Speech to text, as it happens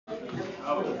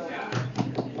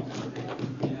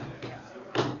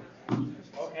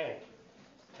Okay,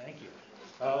 thank you.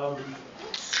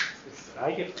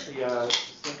 I get the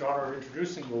distinct honor of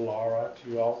introducing Lara to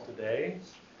you all today.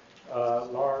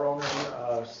 Lara Ronan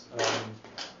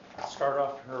started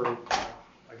off her,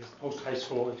 I guess, post-high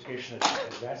school education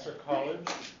at Vassar College,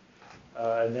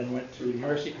 and then went to the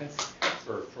University of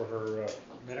Pittsburgh for her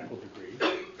medical degree.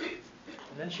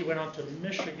 And then she went on to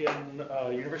Michigan,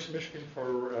 University of Michigan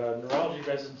for neurology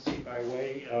residency by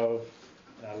way of,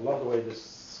 and I love the way this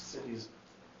city's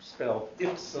spelled,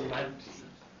 Ypsilanti,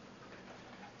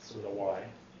 so with a Y.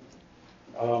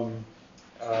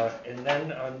 And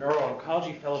then a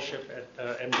neuro-oncology fellowship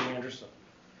at MD Anderson.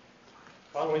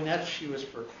 Following that, she was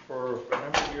for a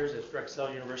number of years at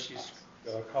Drexel University's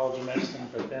College of Medicine,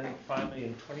 but then finally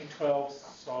in 2012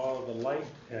 saw the light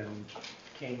and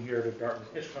came here to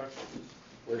Dartmouth-Hitchcock,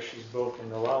 where she's both in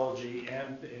neurology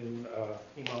and in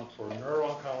heme for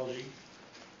neuro-oncology.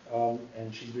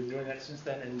 And she's been doing that since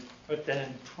then. But then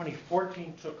in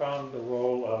 2014 took on the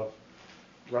role of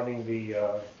running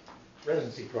the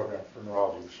residency program for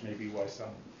neurology, which may be why some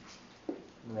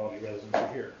neurology residents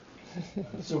are here, I'm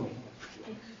assuming.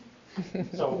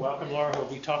 So welcome, Lara, who will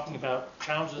be talking about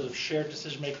challenges of shared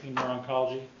decision-making in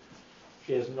neuro-oncology.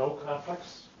 She has no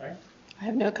conflicts, right? I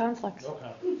have no conflicts. No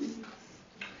conflicts.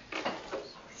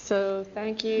 So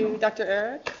thank you, Dr.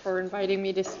 Eric, for inviting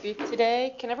me to speak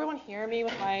today. Can everyone hear me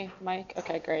with my mic?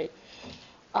 Okay, great.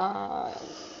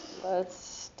 Let's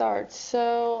start.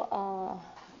 So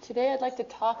today I'd like to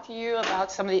talk to you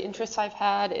about some of the interests I've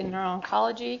had in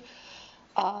neuro-oncology.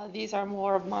 These are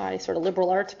more of my sort of liberal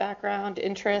arts background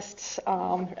interests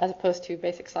as opposed to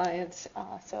basic science.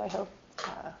 So I hope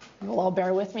you'll all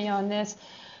bear with me on this.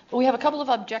 But we have a couple of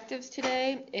objectives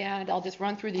today, and I'll just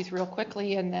run through these real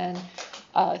quickly, and then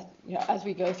as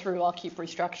we go through, I'll keep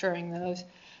restructuring those.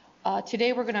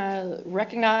 Today we're going to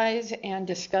recognize and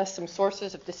discuss some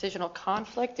sources of decisional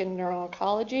conflict in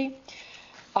neuro-oncology.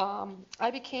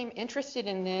 I became interested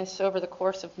in this over the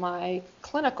course of my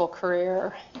clinical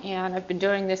career, and I've been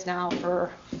doing this now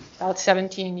for about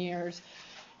 17 years.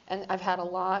 And I've had a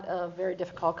lot of very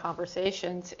difficult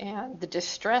conversations, and the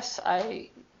distress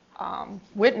I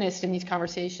witnessed in these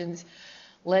conversations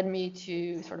led me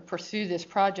to sort of pursue this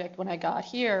project when I got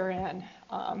here and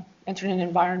entered an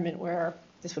environment where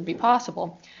this would be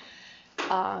possible.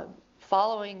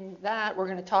 Following that, we're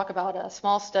going to talk about a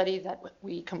small study that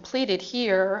we completed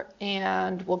here,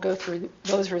 and we'll go through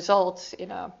those results in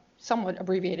a somewhat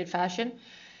abbreviated fashion,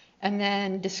 and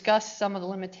then discuss some of the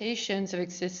limitations of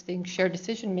existing shared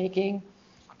decision-making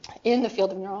in the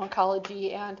field of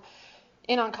neuro-oncology and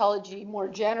in oncology more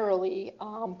generally,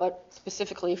 but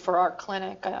specifically for our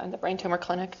clinic, in the brain tumor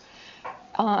clinic.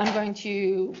 I'm going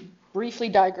to briefly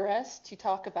digress to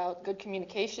talk about good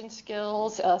communication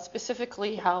skills,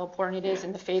 specifically how important it is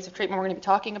in the phase of treatment we're going to be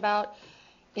talking about,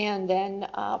 and then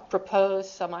propose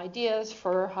some ideas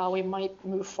for how we might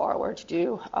move forward to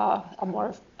do a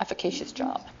more efficacious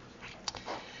job.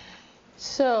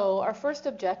 So our first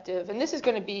objective, and this is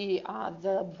going to be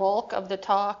the bulk of the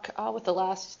talk, with the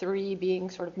last three being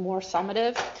sort of more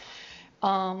summative.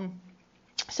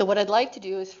 So what I'd like to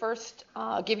do is first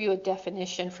give you a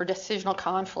definition for decisional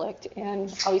conflict.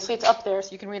 And obviously it's up there,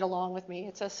 so you can read along with me.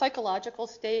 It's a psychological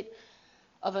state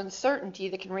of uncertainty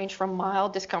that can range from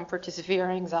mild discomfort to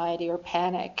severe anxiety or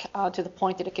panic, to the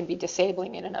point that it can be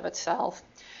disabling in and of itself.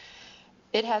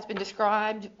 It has been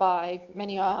described by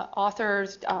many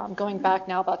authors going back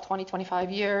now about 20, 25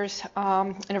 years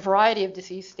in a variety of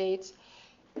disease states.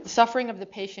 The suffering of the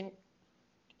patient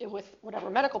with whatever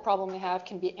medical problem they have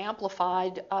can be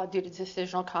amplified due to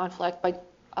decisional conflict by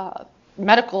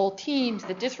medical teams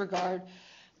that disregard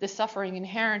the suffering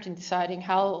inherent in deciding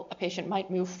how a patient might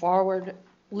move forward,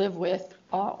 live with,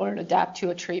 or adapt to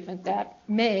a treatment that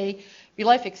may be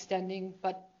life-extending,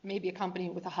 but may be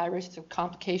accompanied with a high risk of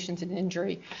complications and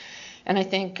injury. And I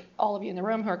think all of you in the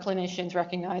room who are clinicians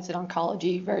recognize that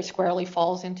oncology very squarely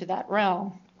falls into that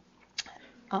realm.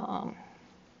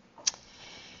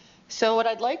 So what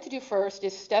I'd like to do first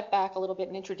is step back a little bit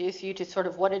and introduce you to sort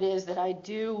of what it is that I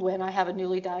do when I have a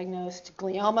newly diagnosed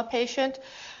glioma patient.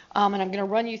 And I'm going to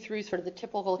run you through sort of the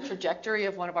typical trajectory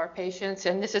of one of our patients.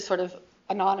 And this is sort of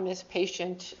anonymous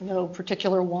patient, no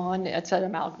particular one. It's an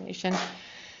amalgamation.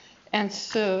 And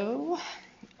so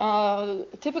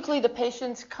typically the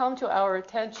patients come to our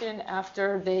attention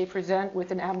after they present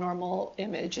with an abnormal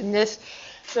image. And this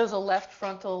shows a left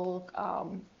frontal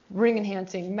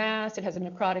ring-enhancing mass. It has a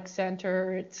necrotic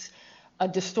center. It's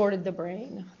distorted the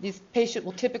brain. This patient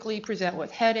will typically present with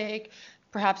headache,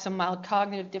 perhaps some mild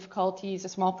cognitive difficulties. A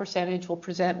small percentage will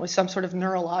present with some sort of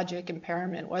neurologic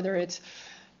impairment, whether it's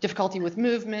difficulty with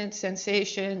movement,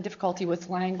 sensation, difficulty with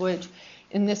language.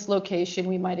 In this location,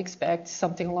 we might expect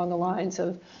something along the lines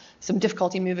of some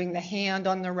difficulty moving the hand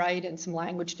on the right and some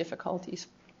language difficulties.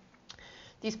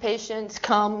 These patients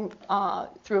come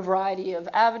through a variety of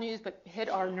avenues, but hit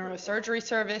our neurosurgery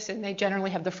service, and they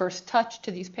generally have the first touch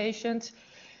to these patients.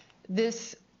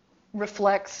 This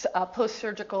reflects a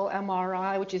post-surgical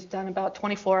MRI, which is done about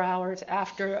 24 hours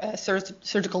after a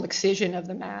surgical excision of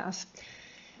the mass.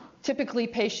 Typically,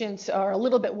 patients are a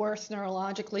little bit worse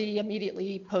neurologically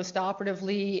immediately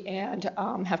post-operatively and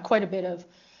have quite a bit of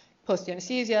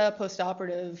post-anesthesia,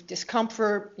 post-operative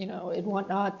discomfort, and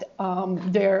whatnot.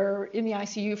 They're in the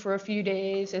ICU for a few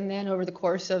days, and then over the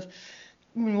course of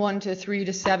 1 to 3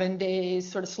 to 7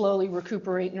 days, sort of slowly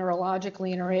recuperate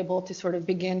neurologically and are able to sort of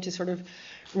begin to sort of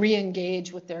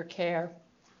re-engage with their care.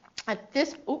 At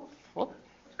this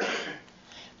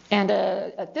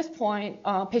point,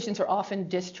 patients are often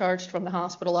discharged from the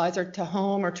hospital either to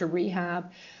home or to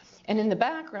rehab. And in the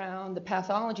background, the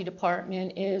pathology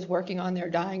department is working on their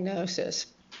diagnosis.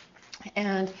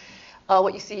 And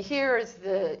what you see here is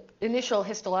the initial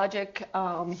histologic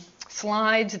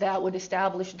slides that would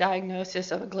establish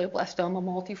diagnosis of a glioblastoma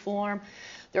multiforme.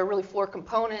 There are really 4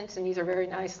 components, and these are very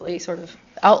nicely sort of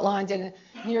outlined in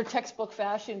a near textbook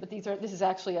fashion, but this is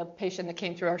actually a patient that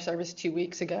came through our service 2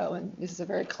 weeks ago, and this is a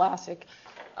very classic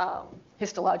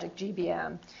histologic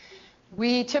GBM.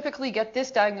 We typically get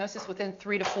this diagnosis within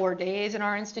 3 to 4 days in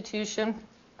our institution,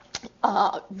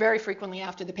 very frequently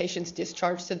after the patient's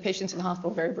discharged, so the patient's in the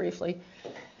hospital very briefly.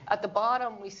 At the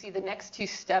bottom, we see the next 2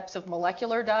 steps of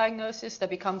molecular diagnosis that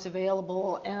becomes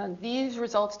available, and these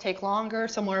results take longer,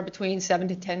 somewhere between 7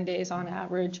 to 10 days on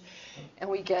average, and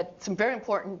we get some very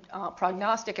important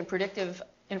prognostic and predictive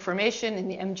information in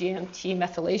the MGMT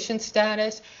methylation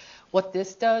status. What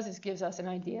this does is gives us an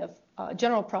idea of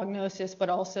general prognosis, but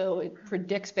also it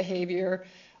predicts behavior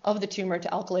of the tumor to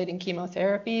alkylating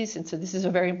chemotherapies, and so this is a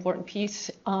very important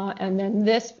piece. And then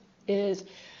this is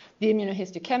the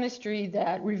immunohistochemistry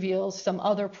that reveals some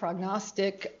other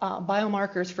prognostic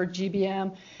biomarkers for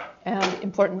GBM, and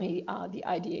importantly, the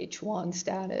IDH1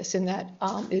 status, and that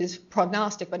is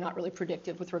prognostic but not really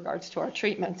predictive with regards to our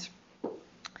treatments.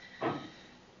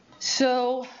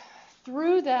 So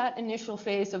through that initial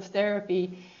phase of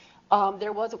therapy,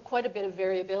 there was quite a bit of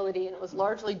variability, and it was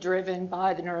largely driven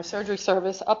by the neurosurgery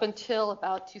service up until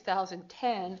about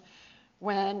 2010,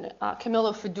 when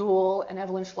Camilla Fadul and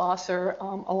Evelyn Schlosser,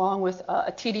 along with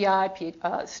a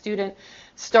TDI student,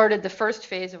 started the first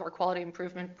phase of our quality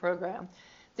improvement program.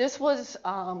 This was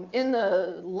in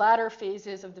the latter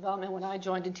phases of development when I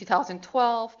joined in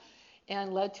 2012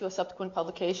 and led to a subsequent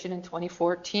publication in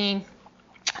 2014.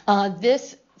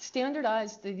 This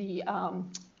standardized the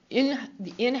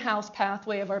in-house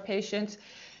pathway of our patients,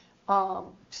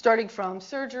 starting from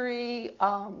surgery,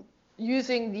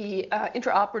 using the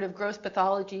intraoperative gross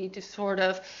pathology to sort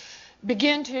of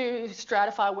begin to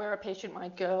stratify where a patient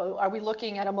might go. Are we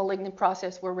looking at a malignant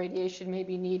process where radiation may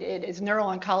be needed? Is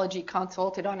neuro-oncology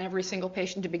consulted on every single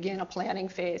patient to begin a planning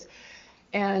phase?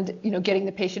 And getting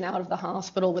the patient out of the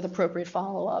hospital with appropriate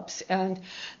follow-ups. And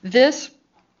this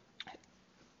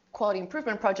quality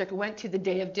improvement project went to the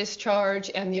day of discharge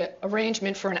and the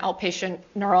arrangement for an outpatient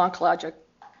neuro-oncologic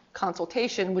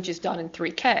consultation, which is done in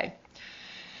 3K.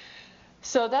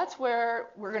 So that's where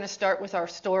we're going to start with our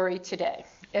story today,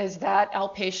 is that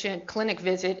outpatient clinic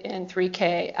visit in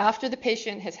 3K. After the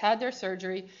patient has had their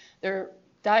surgery, their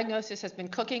diagnosis has been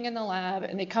cooking in the lab,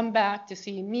 and they come back to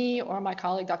see me or my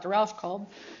colleague, Dr. Rauschkolb,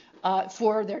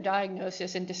 for their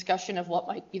diagnosis and discussion of what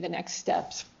might be the next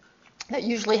steps. That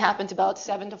usually happens about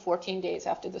 7 to 14 days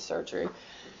after the surgery.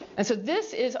 And so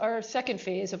this is our second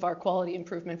phase of our quality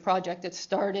improvement project that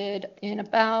started in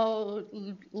about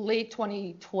late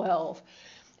 2012.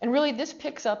 And really this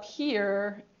picks up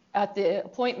here at the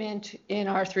appointment in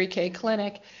our 3K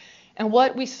clinic. And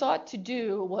what we sought to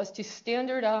do was to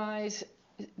standardize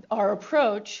our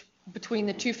approach between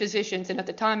the 2 physicians, and at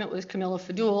the time it was Camilla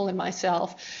Fadul and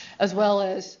myself, as well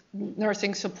as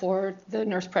nursing support, the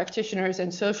nurse practitioners,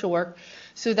 and social work,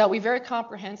 so that we very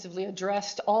comprehensively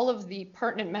addressed all of the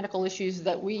pertinent medical issues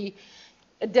that we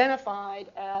identified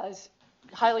as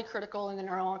highly critical in the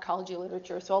neuro-oncology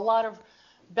literature. So a lot of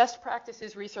best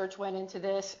practices research went into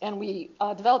this, and we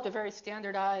developed a very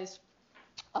standardized,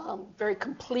 very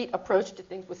complete approach to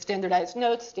things with standardized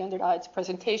notes, standardized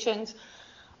presentations,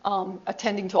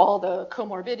 attending to all the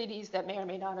comorbidities that may or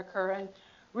may not occur, and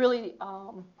really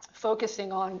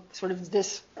focusing on sort of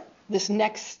this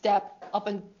next step up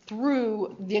and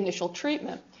through the initial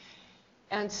treatment.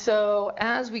 And so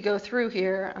as we go through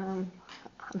here, I'm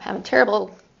having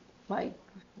terrible, my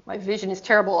vision is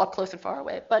terrible up close and far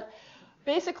away. But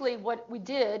basically what we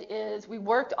did is we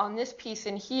worked on this piece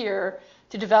in here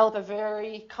to develop a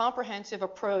very comprehensive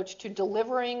approach to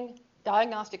delivering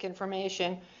diagnostic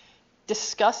information,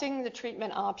 discussing the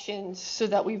treatment options, so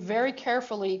that we very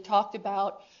carefully talked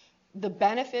about the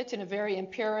benefits in a very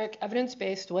empiric,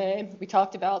 evidence-based way. We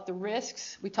talked about the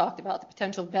risks, we talked about the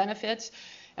potential benefits,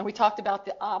 and we talked about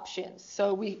the options.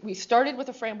 So we started with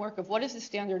a framework of what is the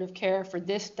standard of care for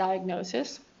this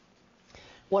diagnosis,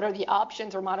 what are the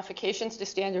options or modifications to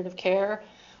standard of care,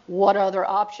 what other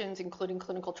options, including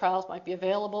clinical trials, might be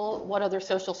available, what other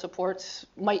social supports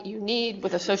might you need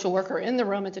with a social worker in the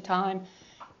room at the time,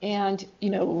 and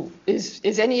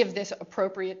is any of this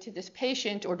appropriate to this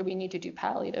patient, or do we need to do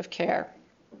palliative care?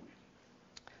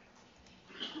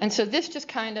 And so this just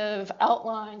kind of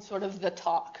outlines sort of the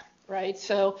talk, right?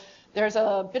 So there's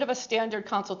a bit of a standard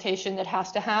consultation that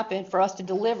has to happen for us to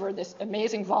deliver this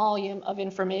amazing volume of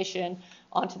information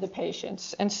onto the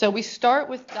patients. And so we start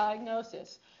with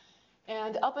diagnosis.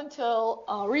 And up until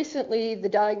recently, the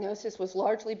diagnosis was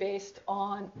largely based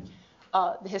on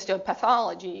the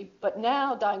histopathology, but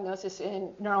now diagnosis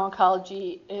in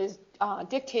neuro-oncology is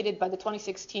dictated by the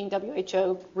 2016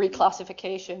 WHO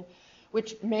reclassification,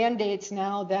 which mandates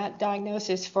now that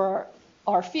diagnosis for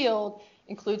our field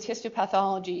includes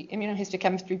histopathology,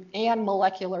 immunohistochemistry, and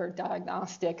molecular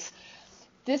diagnostics.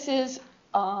 This is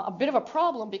a bit of a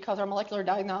problem because our molecular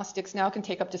diagnostics now can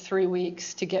take up to 3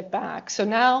 weeks to get back. So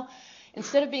now,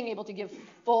 instead of being able to give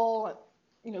full,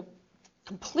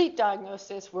 complete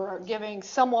diagnosis, we're giving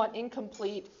somewhat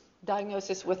incomplete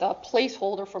diagnosis with a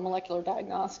placeholder for molecular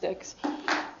diagnostics,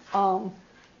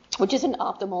 which isn't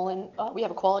optimal, and we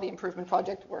have a quality improvement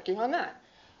project working on that.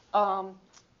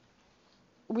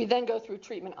 We then go through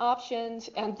treatment options,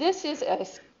 and this is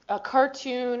a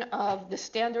cartoon of the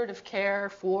standard of care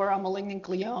for a malignant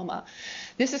glioma.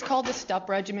 This is called the STUP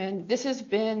regimen. This has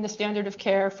been the standard of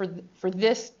care for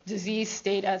this disease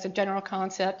state as a general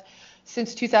concept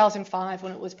since 2005,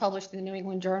 when it was published in the New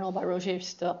England Journal by Roger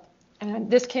Stupp.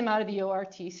 And this came out of the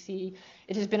ORTC.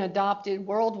 It has been adopted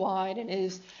worldwide and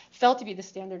is felt to be the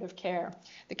standard of care.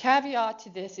 The caveat to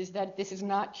this is that this is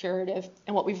not curative.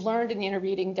 And what we've learned in the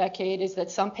intervening decade is that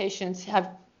some patients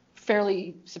have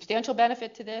fairly substantial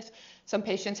benefit to this. Some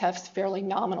patients have fairly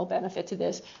nominal benefit to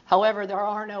this. However, there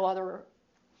are no other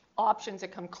options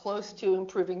that come close to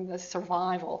improving the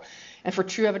survival. And for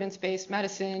true evidence-based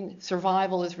medicine,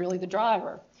 survival is really the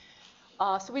driver.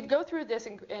 So we'd go through this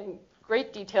in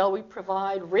great detail. We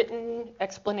provide written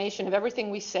explanation of everything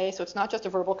we say, so it's not just a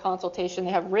verbal consultation.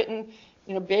 They have written,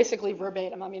 basically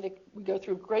verbatim. We go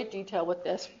through great detail with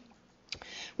this.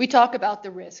 We talk about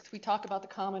the risks. We talk about the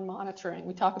common monitoring.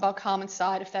 We talk about common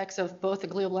side effects of both the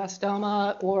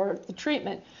glioblastoma or the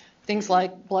treatment, things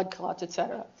like blood clots, et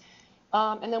cetera.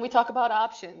 And then we talk about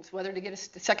options, whether to get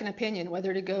a second opinion,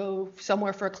 whether to go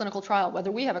somewhere for a clinical trial,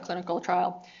 whether we have a clinical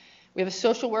trial. We have a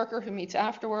social worker who meets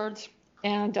afterwards,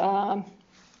 and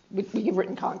we give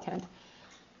written content.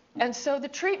 And so the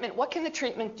treatment, what can the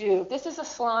treatment do? This is a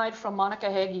slide from Monica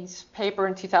Hagee's paper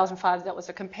in 2005 that was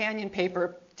a companion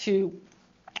paper to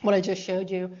what I just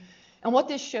showed you. And what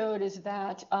this showed is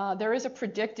that there is a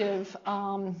predictive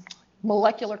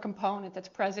molecular component that's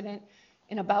present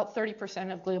in about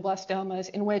 30% of glioblastomas,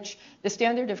 in which the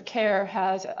standard of care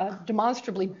has a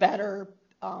demonstrably better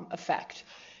effect.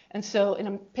 And so in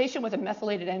a patient with a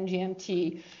methylated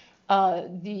MGMT,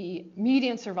 the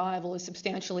median survival is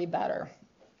substantially better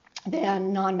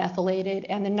than non-methylated.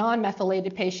 And the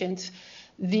non-methylated patients,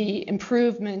 the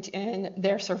improvement in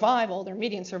their survival, their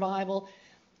median survival,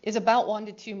 is about 1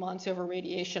 to 2 months over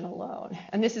radiation alone.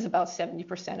 And this is about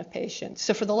 70% of patients.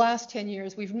 So for the last 10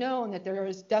 years, we've known that there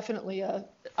is definitely a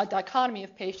dichotomy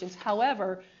of patients.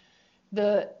 However,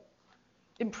 the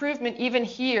improvement even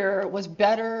here was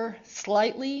better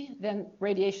slightly than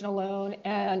radiation alone,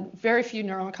 and very few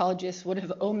neuro-oncologists would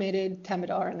have omitted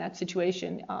Temodar in that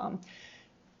situation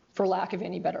for lack of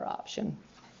any better option.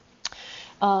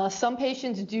 Some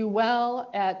patients do well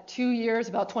at 2 years.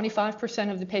 About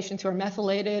 25% of the patients who are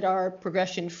methylated are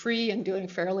progression-free and doing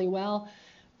fairly well,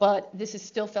 but this is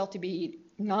still felt to be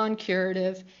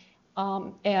non-curative,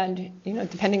 and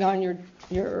depending on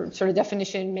your sort of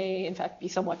definition, may in fact be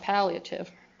somewhat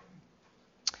palliative.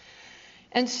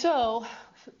 And so,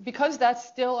 because that's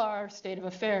still our state of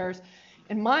affairs,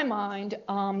 in my mind,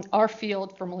 our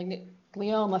field for malignant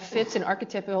glioma fits an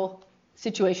archetypal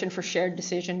situation for shared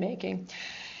decision making.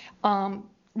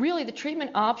 Really, the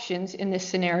treatment options in this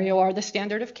scenario are the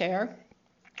standard of care,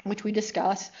 which we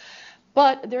discuss,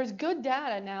 but there's good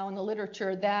data now in the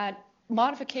literature that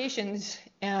modifications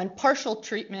and partial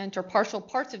treatment or partial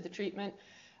parts of the treatment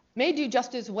may do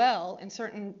just as well in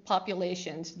certain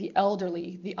populations, the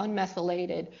elderly, the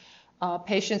unmethylated,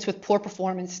 patients with poor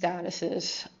performance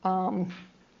statuses.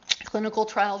 Clinical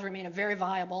trials remain a very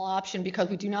viable option because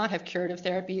we do not have curative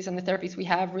therapies, and the therapies we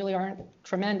have really aren't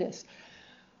tremendous.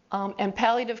 And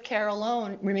palliative care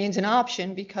alone remains an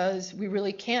option because we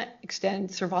really can't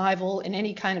extend survival in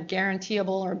any kind of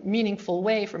guaranteeable or meaningful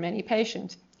way for many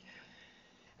patients.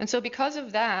 And so because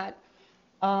of that,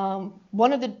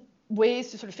 one of the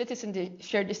ways to sort of fit this into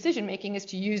shared decision making is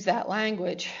to use that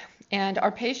language. And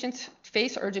our patients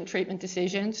face urgent treatment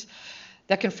decisions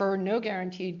that confer no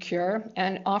guaranteed cure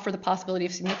and offer the possibility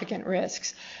of significant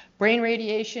risks. Brain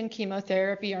radiation,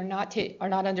 chemotherapy are not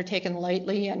undertaken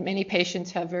lightly, and many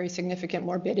patients have very significant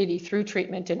morbidity through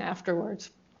treatment and afterwards.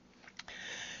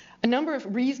 A number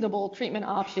of reasonable treatment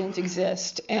options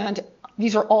exist, and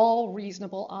these are all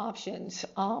reasonable options.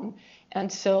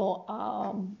 And so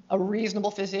a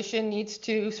reasonable physician needs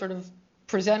to sort of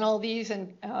present all these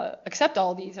and accept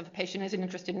all these if a patient isn't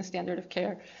interested in standard of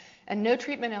care. And no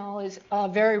treatment at all is a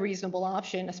very reasonable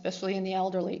option, especially in the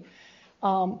elderly.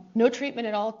 No treatment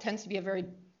at all tends to be a very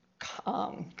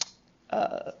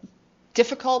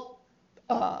difficult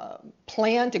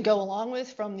plan to go along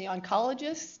with from the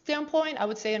oncologist standpoint, I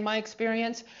would say in my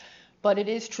experience, but it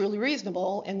is truly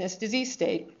reasonable in this disease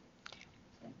state.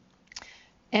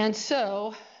 And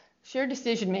so shared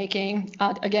decision making,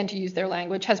 again to use their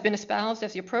language, has been espoused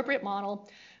as the appropriate model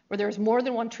where there is more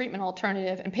than one treatment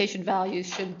alternative and patient values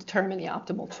should determine the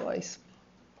optimal choice.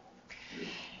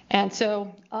 And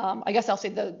so I guess I'll say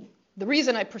the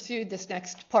reason I pursued this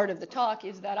next part of the talk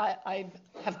is that I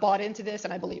have bought into this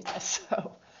and I believe this.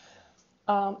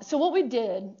 So what we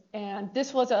did, and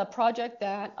this was a project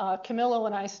that Camillo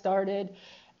and I started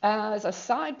as a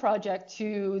side project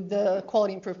to the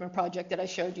quality improvement project that I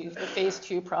showed you, the phase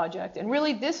 2 project. And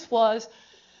really this was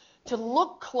to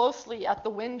look closely at the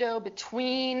window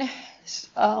between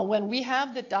when we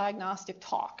have the diagnostic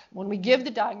talk, when we give the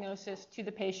diagnosis to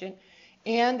the patient,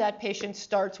 and that patient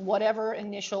starts whatever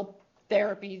initial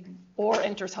therapy or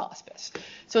enters hospice.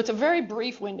 So it's a very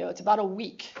brief window. It's about a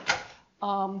week.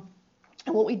 And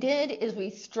what we did is we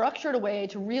structured a way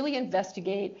to really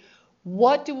investigate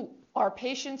what do our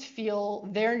patients feel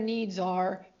their needs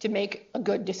are to make a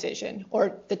good decision,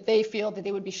 or that they feel that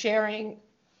they would be sharing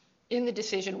in the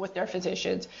decision with their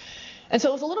physicians. And so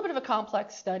it was a little bit of a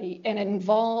complex study, and it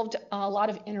involved a lot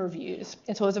of interviews.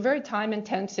 And so it was a very time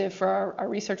intensive for our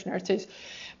research nurses,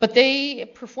 but they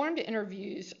performed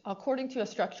interviews according to a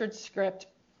structured script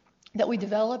that we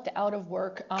developed out of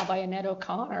work by Annette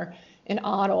O'Connor in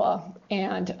Ottawa.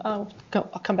 And I'll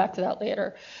come back to that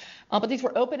later. But these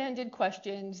were open-ended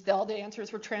questions. All the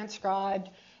answers were transcribed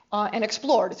and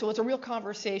explored. So it was a real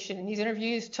conversation. And these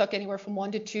interviews took anywhere from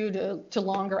 1 to 2 to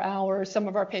longer hours. Some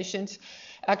of our patients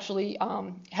actually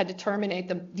had to terminate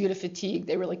them due to fatigue.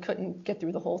 They really couldn't get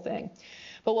through the whole thing.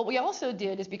 But what we also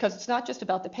did is, because it's not just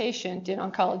about the patient in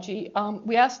oncology,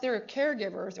 we asked their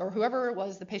caregivers, or whoever it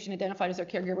was the patient identified as their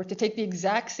caregiver, to take the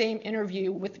exact same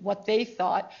interview with what they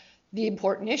thought the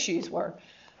important issues were.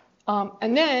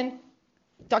 And then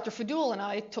Dr. Fadul and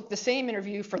I took the same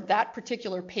interview for that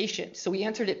particular patient. So we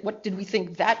answered it, what did we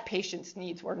think that patient's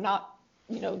needs were? Not,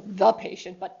 the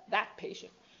patient, but that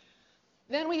patient.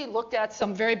 Then we looked at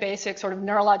some very basic sort of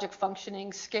neurologic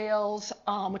functioning scales,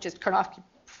 which is Karnofsky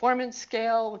Performance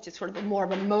Scale, which is sort of more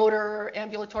of a motor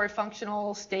ambulatory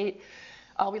functional state.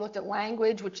 We looked at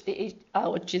language, which is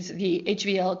the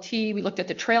HVLT. We looked at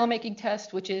the trail making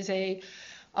test, which is a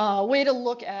way to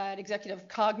look at executive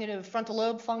cognitive frontal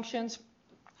lobe functions.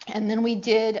 And then we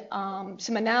did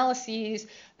some analyses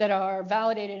that are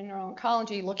validated in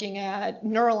neuro-oncology, looking at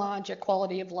neurologic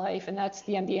quality of life, and that's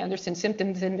the MD Anderson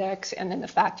Symptoms Index, and then the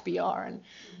FACT-BR. And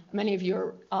many of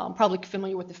you are probably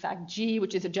familiar with the FACT-G,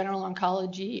 which is a general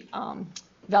oncology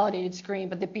validated screen,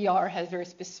 but the BR has very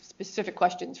specific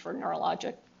questions for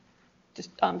neurologic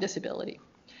disability.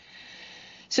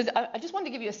 So I just wanted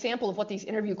to give you a sample of what these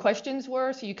interview questions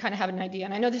were, so you kind of have an idea.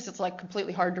 And I know this is like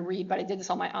completely hard to read, but I did this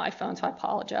on my iPhone, so I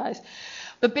apologize.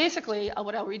 But basically,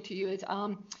 what I'll read to you is,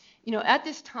 at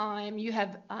this time, you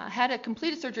have had a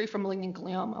completed surgery for malignant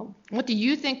glioma. What do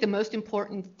you think the most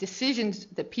important decisions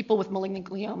that people with malignant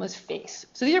gliomas face?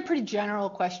 So these are pretty general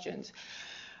questions.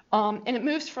 And it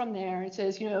moves from there. It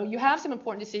says, you have some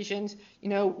important decisions.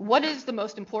 What is the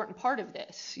most important part of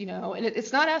this? And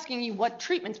it's not asking you what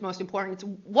treatment's most important. It's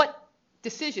what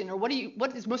decision or what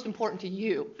is most important to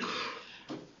you.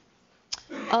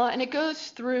 And it goes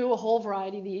through a whole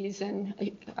variety of these, and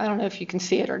I don't know if you can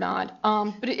see it or not,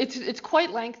 but it's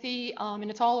quite lengthy, and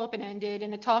it's all open-ended,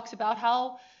 and it talks about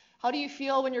how do you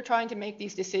feel when you're trying to make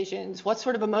these decisions? What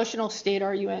sort of emotional state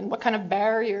are you in? What kind of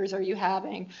barriers are you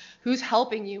having? Who's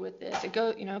helping you with this? It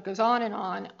goes on and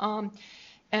on.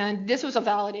 And this was a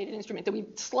validated instrument that we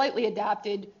slightly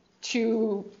adapted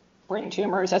to brain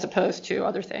tumors as opposed to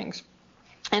other things.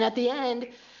 And at the end,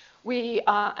 we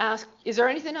asked, is there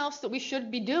anything else that we should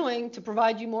be doing to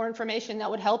provide you more information that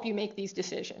would help you make these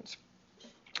decisions?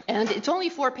 And it's only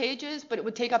 4 pages, but it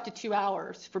would take up to 2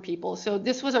 hours for people. So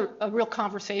this was a real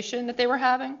conversation that they were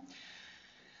having.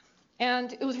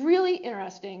 And it was really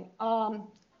interesting. And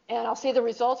I'll say the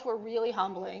results were really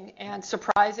humbling and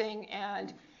surprising.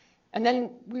 And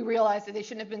then we realized that they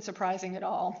shouldn't have been surprising at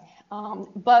all.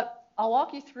 But I'll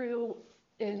walk you through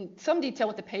in some detail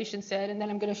what the patient said, and then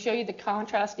I'm going to show you the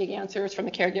contrasting answers from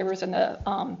the caregivers and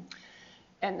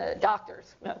the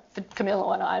doctors,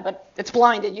 Camilla and I, but it's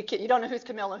blinded. You don't know who's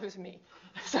Camilla, who's me.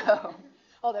 So,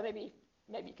 although maybe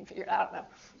you can figure it out.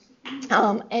 I don't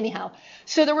know. Anyhow,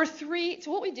 so there were 3. So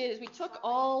what we did is we took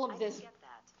all of this.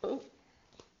 Oh,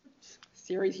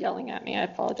 Siri's yelling at me. I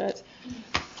apologize.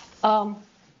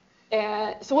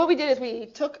 And so what we did is we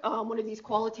took one of these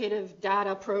qualitative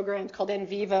data programs called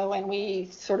NVivo, and we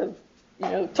sort of,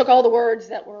 took all the words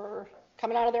that were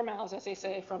coming out of their mouths, as they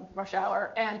say, from rush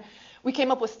hour, and we came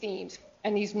up with themes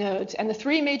and these nodes. And the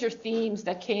 3 major themes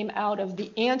that came out of the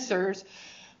answers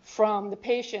from the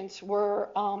patients were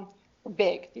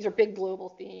big. These are big global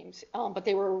themes, but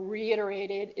they were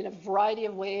reiterated in a variety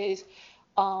of ways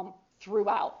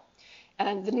throughout.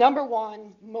 And the number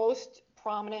one most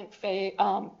prominent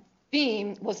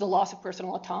theme was the loss of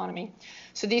personal autonomy.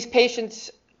 So these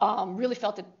patients really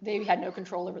felt that they had no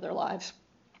control over their lives,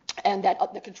 and that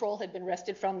the control had been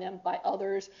wrested from them by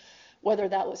others, whether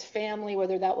that was family,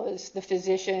 whether that was the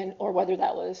physician, or whether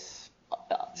that was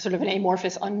sort of an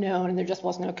amorphous unknown, and there just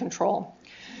was no control.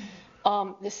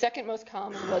 The second most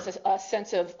common was a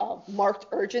sense of marked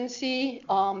urgency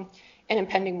and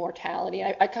impending mortality.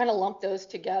 I kind of lumped those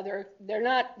together. They're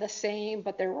not the same,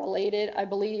 but they're related, I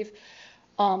believe.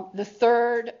 The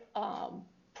third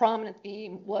prominent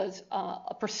theme was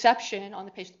a perception on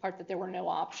the patient's part that there were no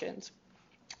options.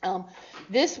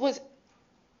 This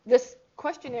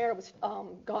questionnaire was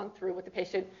gone through with the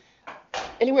patient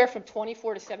anywhere from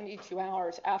 24 to 72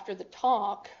 hours after the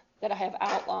talk that I have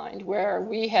outlined, where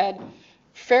we had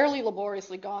fairly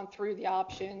laboriously gone through the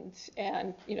options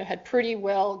and had pretty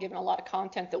well given a lot of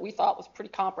content that we thought was pretty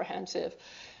comprehensive,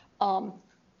 and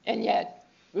yet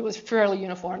it was fairly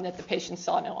uniform that the patients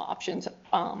saw no options.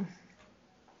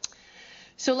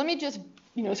 So let me just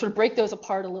sort of break those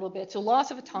apart a little bit. So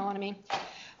loss of autonomy.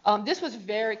 This was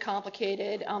very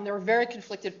complicated. There were very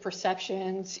conflicted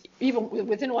perceptions, even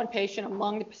within one patient,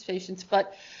 among the patients.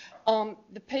 But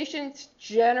the patients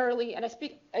generally, and I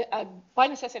speak, by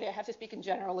necessity, I have to speak in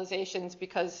generalizations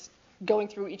because going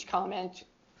through each comment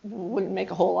wouldn't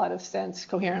make a whole lot of sense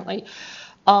coherently.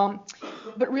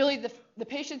 But really, the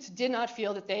patients did not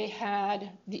feel that they had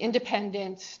the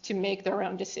independence to make their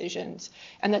own decisions,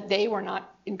 and that they were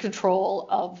not in control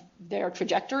of their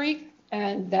trajectory,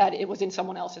 and that it was in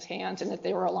someone else's hands, and that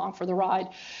they were along for the ride.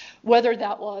 Whether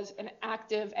that was an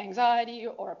active anxiety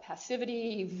or a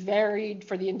passivity varied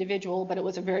for the individual, but it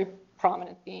was a very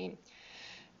prominent theme.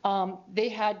 They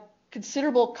had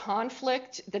considerable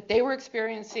conflict that they were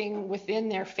experiencing within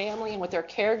their family and with their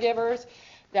caregivers,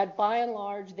 that by and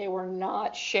large they were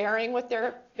not sharing with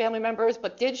their family members,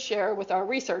 but did share with our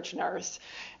research nurse.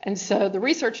 And so the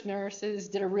research nurses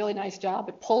did a really nice job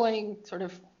at pulling sort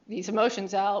of these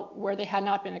emotions out where they had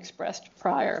not been expressed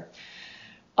prior.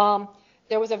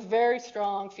 There was a very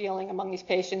strong feeling among these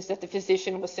patients that the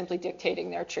physician was simply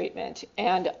dictating their treatment.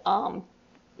 And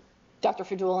Dr.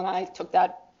 Fadul and I took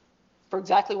that for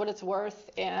exactly what it's worth.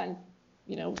 And,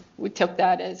 we took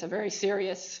that as a very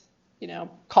serious,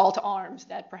 call to arms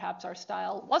that perhaps our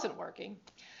style wasn't working.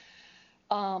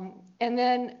 And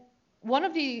then one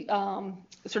of the,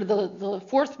 sort of the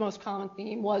fourth most common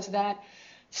theme was that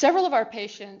several of our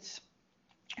patients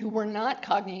who were not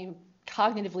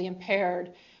cognitively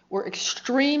impaired were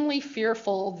extremely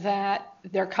fearful that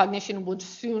their cognition would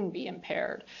soon be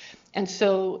impaired. And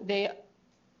so they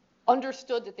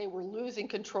understood that they were losing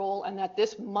control and that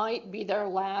this might be their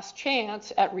last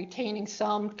chance at retaining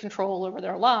some control over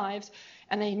their lives,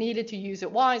 and they needed to use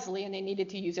it wisely and they needed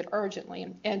to use it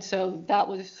urgently. And so that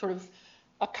was sort of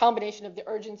a combination of the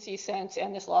urgency sense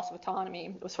and this loss of autonomy.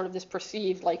 It was sort of this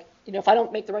perceived, like, if I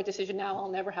don't make the right decision now,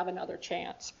 I'll never have another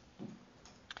chance.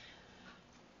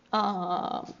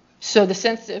 So the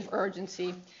sense of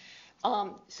urgency.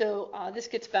 This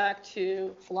gets back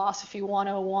to philosophy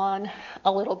 101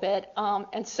 a little bit.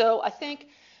 And so I think,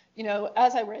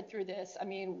 as I read through this, I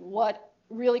mean, what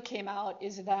really came out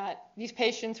is that these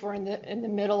patients were in the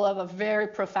middle of a very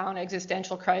profound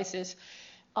existential crisis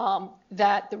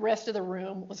that the rest of the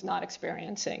room was not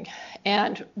experiencing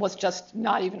and was just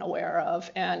not even aware of,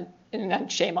 and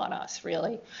shame on us,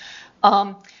 really.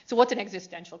 So what's an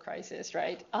existential crisis,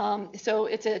 right? So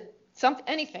it's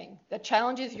anything that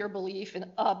challenges your belief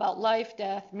about life,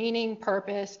 death, meaning,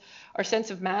 purpose, our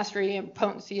sense of mastery and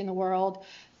potency in the world,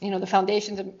 the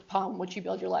foundations upon which you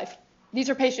build your life. These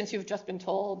are patients who've just been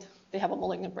told they have a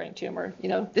malignant brain tumor.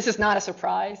 This is not a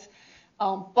surprise,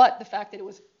 but the fact that it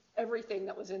was everything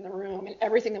that was in the room and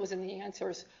everything that was in the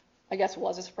answers, I guess,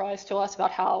 was a surprise to us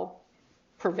about how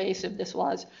pervasive this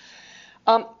was.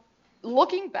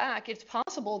 Looking back, it's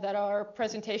possible that our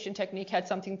presentation technique had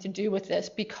something to do with this,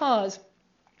 because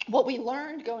what we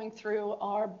learned going through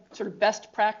our sort of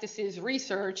best practices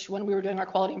research when we were doing our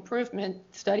quality improvement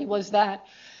study was that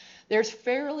there's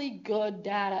fairly good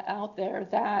data out there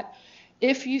that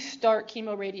if you start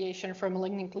chemoradiation for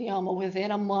malignant glioma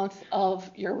within a month of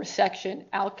your resection,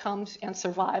 outcomes and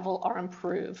survival are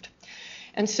improved.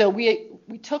 And so we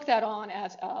took that on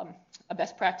as a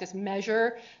best practice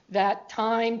measure, that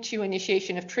time to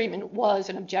initiation of treatment was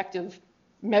an objective,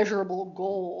 measurable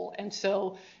goal. And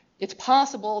so it's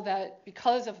possible that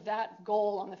because of that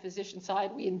goal on the physician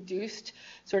side, we induced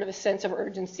sort of a sense of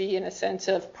urgency and a sense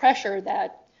of pressure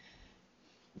that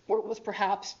was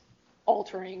perhaps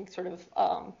altering sort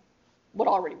of what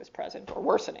already was present or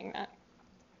worsening that.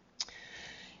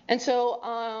 And so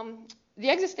the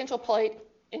existential plight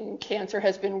in cancer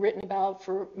has been written about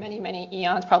for many, many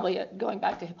eons, probably going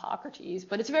back to Hippocrates,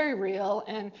 but it's very real.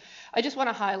 And I just want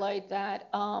to highlight that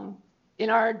in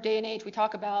our day and age, we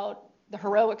talk about the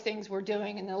heroic things we're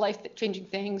doing and the life-changing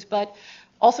things, but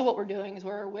also what we're doing is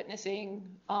we're witnessing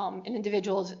an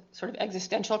individual's sort of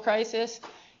existential crisis,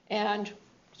 and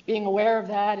just being aware of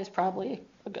that is probably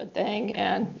a good thing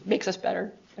and makes us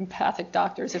better empathic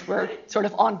doctors if we're sort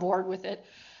of on board with it.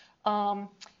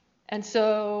 And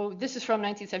so this is from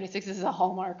 1976. This is a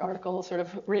Hallmark article sort of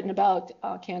written about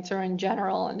cancer in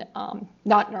general and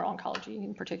not neuro-oncology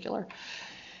in particular.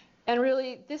 And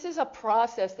really, this is a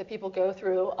process that people go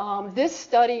through. This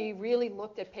study really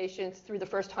looked at patients through the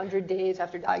first 100 days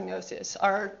after diagnosis.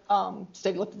 Our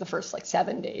study looked at the first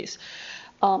 7 days.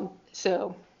 But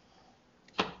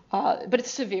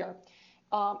it's severe.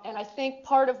 And I think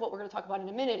part of what we're going to talk about in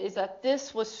a minute is that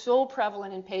this was so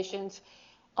prevalent in patients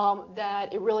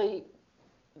that it really,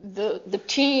 the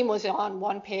team was on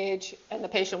one page and the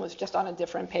patient was just on a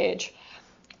different page.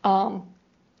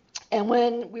 And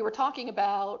when we were talking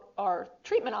about our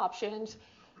treatment options,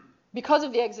 because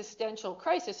of the existential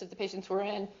crisis that the patients were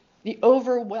in, the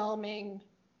overwhelming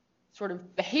sort of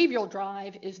behavioral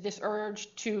drive is this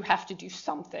urge to have to do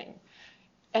something.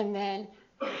 And then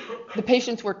the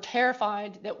patients were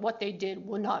terrified that what they did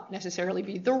would not necessarily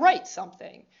be the right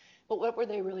something. But what were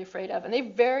they really afraid of? And they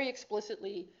very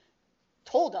explicitly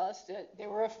told us that they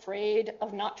were afraid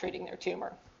of not treating their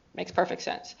tumor. Makes perfect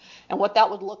sense. And what that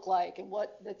would look like and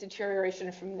what the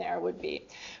deterioration from there would be.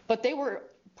 But they were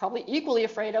probably equally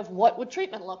afraid of what would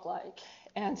treatment look like.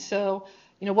 And so,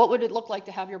 what would it look like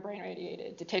to have your brain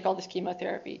radiated, to take all this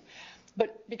chemotherapy?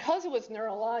 But because it was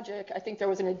neurologic, I think there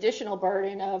was an additional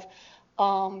burden of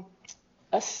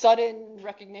a sudden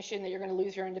recognition that you're going to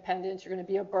lose your independence, you're going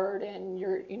to be a burden,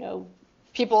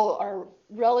 people are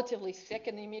relatively sick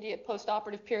in the immediate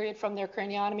postoperative period from their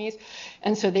craniotomies,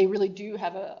 and so they really do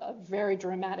have a very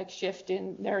dramatic shift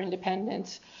in their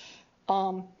independence.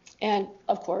 And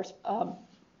of course,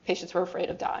 patients were afraid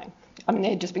of dying. I mean, they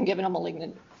had just been given a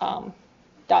malignant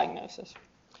diagnosis.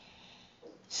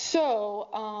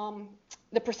 So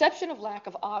the perception of lack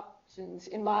of options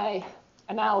in my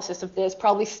analysis of this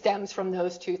probably stems from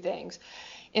those two things,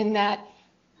 in that,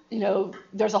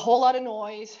 there's a whole lot of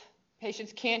noise.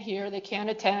 Patients can't hear, they can't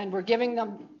attend. We're giving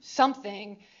them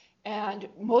something, and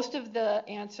most of the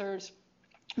answers,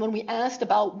 when we asked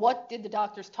about what did the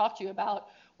doctors talk to you about,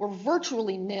 were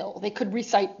virtually nil. They could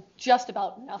recite just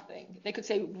about nothing. They could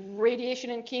say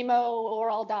radiation and chemo or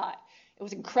I'll die. It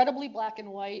was incredibly black and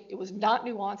white. It was not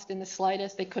nuanced in the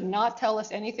slightest. They could not tell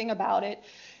us anything about it.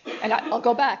 And I'll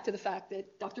go back to the fact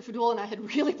that Dr. Fadul and I had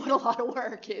really put a lot of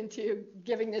work into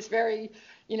giving this very,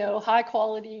 high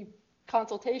quality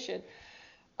consultation.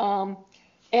 And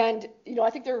I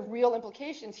think there are real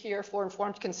implications here for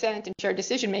informed consent and shared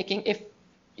decision making if,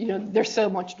 there's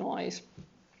so much noise.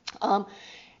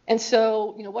 And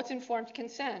so, what's informed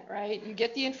consent, right? You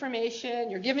get the information,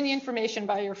 you're given the information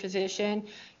by your physician,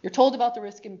 you're told about the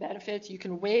risk and benefits, you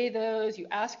can weigh those, you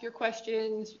ask your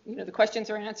questions, the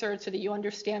questions are answered so that you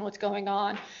understand what's going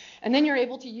on, and then you're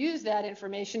able to use that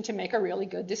information to make a really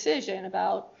good decision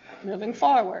about moving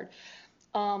forward.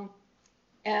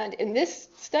 And in this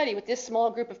study with this small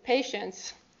group of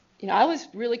patients, I was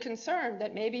really concerned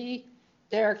that maybe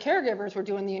their caregivers were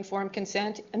doing the informed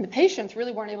consent and the patients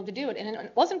really weren't able to do it. And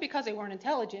it wasn't because they weren't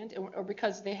intelligent or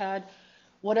because they had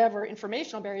whatever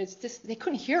informational barriers, just they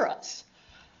couldn't hear us.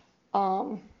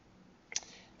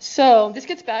 So this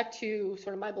gets back to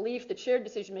sort of my belief that shared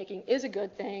decision making is a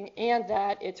good thing and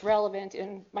that it's relevant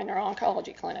in my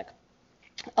neuro-oncology clinic.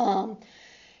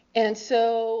 And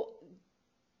so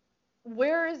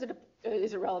where is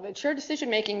it relevant? Shared decision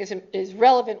making is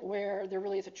relevant where there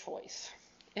really is a choice.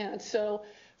 And so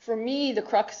for me, the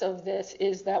crux of this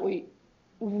is that we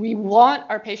want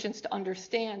our patients to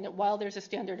understand that while there's a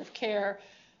standard of care,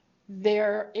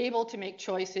 they're able to make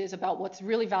choices about what's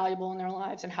really valuable in their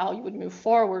lives and how you would move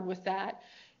forward with that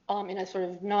in a sort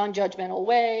of non-judgmental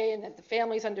way, and that the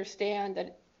families understand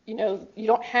that you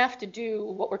don't have to do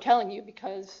what we're telling you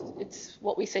because it's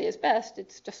what we say is best.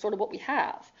 It's just sort of what we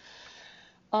have.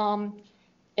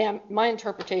 And my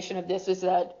interpretation of this is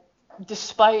that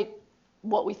despite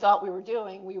what we thought we were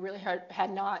doing, we really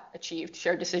had not achieved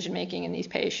shared decision making in these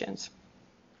patients.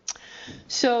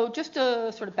 So just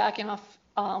to sort of backing off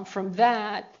from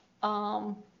that,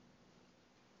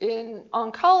 in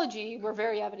oncology, we're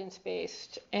very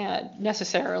evidence-based and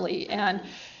necessarily, and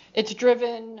it's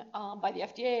driven by the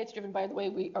FDA, it's driven by the way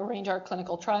we arrange our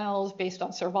clinical trials based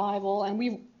on survival, and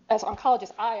I as an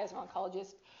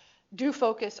oncologist, do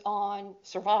focus on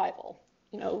survival,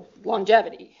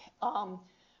 longevity,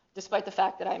 despite the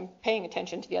fact that I'm paying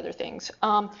attention to the other things.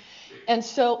 And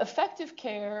so effective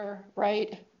care,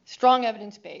 right, strong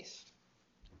evidence-based.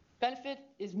 Benefit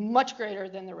is much greater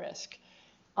than the risk.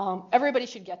 Everybody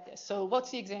should get this. So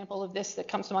what's the example of this that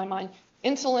comes to my mind?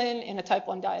 Insulin in a type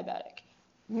 1 diabetic.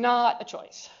 Not a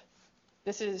choice.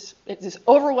 It is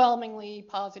overwhelmingly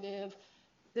positive.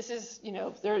 This is, you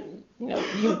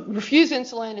refuse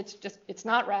insulin, it's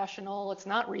not rational, it's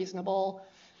not reasonable,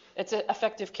 it's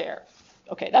effective care.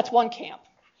 Okay, that's one camp.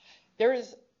 There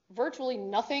is virtually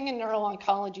nothing in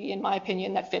neuro-oncology, in my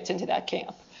opinion, that fits into that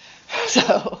camp.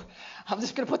 So I'm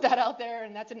just going to put that out there,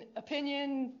 and that's an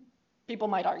opinion. People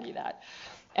might argue that.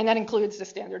 And that includes the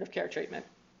standard of care treatment.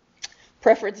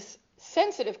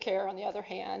 Preference-sensitive care, on the other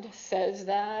hand, says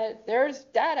that there's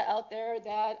data out there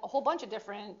that a whole bunch of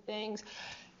different things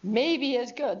may be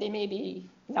as good. They may be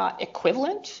not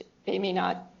equivalent. They may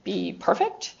not be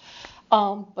perfect.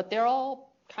 But they're all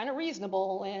kind of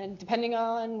reasonable, and depending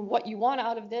on what you want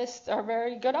out of this, are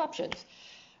very good options.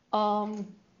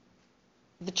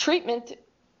 The treatment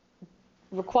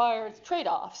requires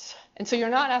trade-offs, and so you're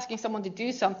not asking someone to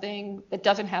do something that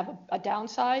doesn't have a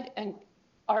downside, and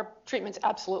our treatments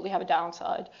absolutely have a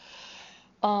downside.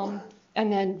 And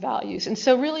then values. And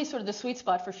so really sort of the sweet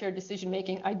spot for shared decision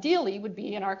making ideally would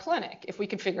be in our clinic if we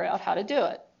could figure out how to do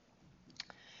it.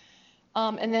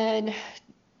 And then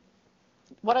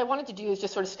what I wanted to do is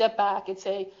just sort of step back and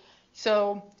say,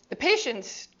 so the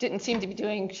patients didn't seem to be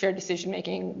doing shared decision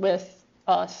making with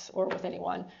us or with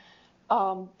anyone.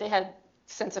 They had a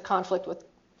sense of conflict with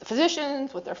the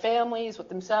physicians, with their families, with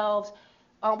themselves.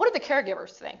 What did the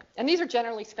caregivers think? And these are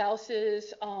generally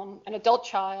spouses, an adult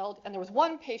child, and there was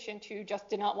one patient who just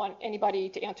did not want anybody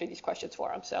to answer these questions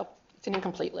for him, so it's an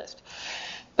incomplete list.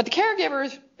 But the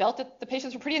caregivers felt that the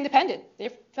patients were pretty independent. They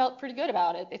felt pretty good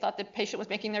about it. They thought the patient was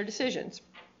making their decisions.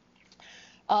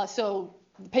 So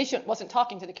the patient wasn't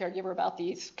talking to the caregiver about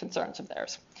these concerns of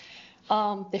theirs.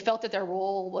 They felt that their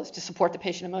role was to support the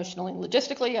patient emotionally and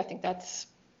logistically. I think that's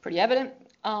pretty evident.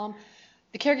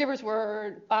 The caregivers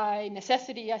were, by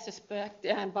necessity, I suspect,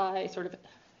 and by sort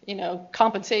of,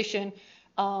 compensation,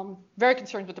 very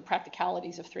concerned with the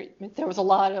practicalities of treatment. There was a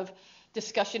lot of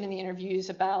discussion in the interviews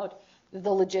about the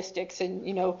logistics and,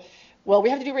 well, we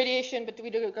have to do radiation, but do we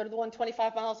go to the one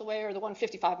 25 miles away or the one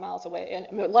 55 miles away?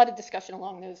 And a lot of discussion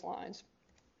along those lines.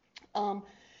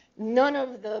 None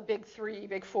of the big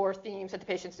four themes that the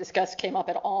patients discussed came up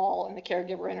at all in the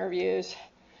caregiver interviews.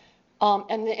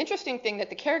 And the interesting thing that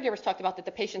the caregivers talked about that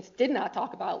the patients did not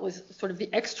talk about was sort of the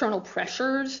external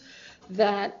pressures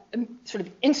that sort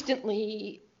of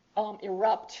instantly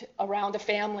erupt around a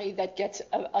family that gets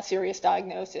a serious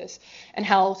diagnosis and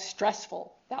how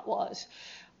stressful that was.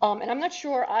 And I'm not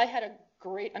sure I had a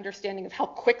great understanding of how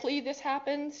quickly this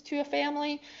happens to a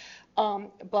family.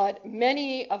 But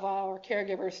many of our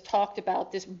caregivers talked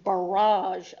about this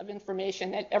barrage of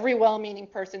information that every well-meaning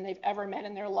person they've ever met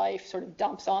in their life sort of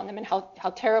dumps on them, and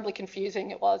how terribly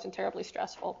confusing it was and terribly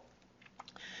stressful.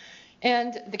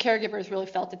 And the caregivers really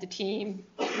felt that the team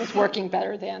was working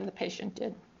better than the patient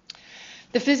did.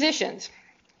 The physicians.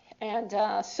 And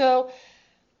so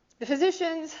the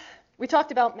physicians, we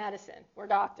talked about medicine. We're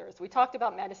doctors. We talked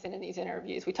about medicine in these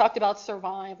interviews. We talked about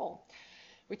survival.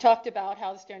 We talked about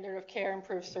how the standard of care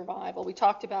improves survival. We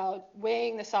talked about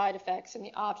weighing the side effects and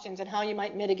the options and how you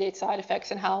might mitigate side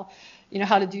effects and how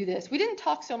to do this. We didn't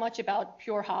talk so much about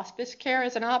pure hospice care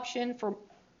as an option for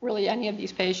really any of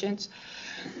these patients.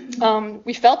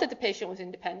 We felt that the patient was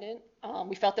independent.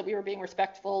 We felt that we were being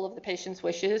respectful of the patient's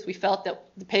wishes. We felt that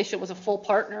the patient was a full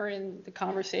partner in the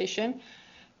conversation.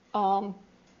 And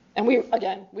we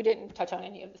didn't touch on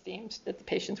any of the themes that the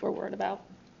patients were worried about.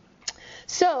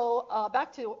 So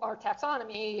back to our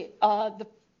taxonomy, the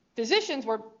physicians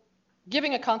were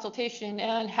giving a consultation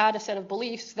and had a set of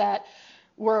beliefs that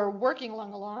were working along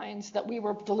the lines that we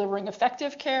were delivering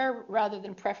effective care rather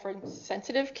than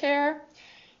preference-sensitive care.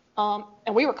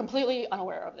 And we were completely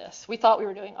unaware of this. We thought we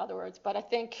were doing other words, but I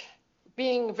think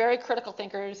being very critical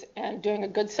thinkers and doing a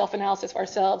good self-analysis of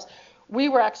ourselves, we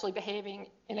were actually behaving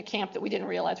in a camp that we didn't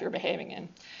realize we were behaving in.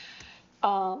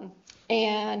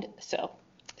 And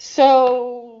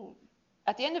so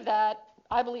at the end of that,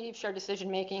 I believe shared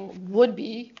decision-making would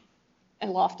be a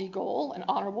lofty goal, an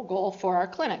honorable goal for our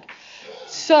clinic.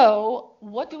 So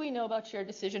what do we know about shared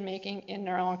decision-making in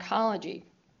neuro-oncology?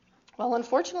 Well,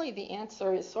 unfortunately, the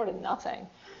answer is sort of nothing.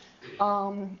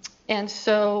 And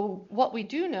so what we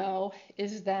do know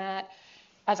is that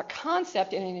as a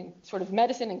concept in sort of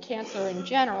medicine and cancer in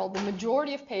general, the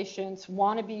majority of patients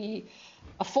want to be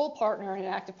a full partner and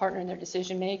an active partner in their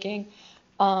decision-making.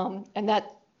 And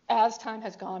that as time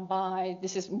has gone by,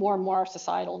 this is more and more a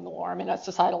societal norm and a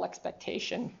societal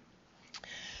expectation.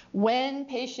 When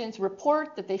patients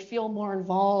report that they feel more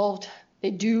involved,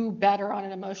 they do better on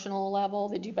an emotional level,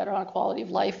 they do better on a quality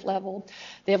of life level,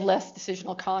 they have less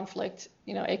decisional conflict,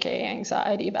 aka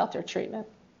anxiety about their treatment.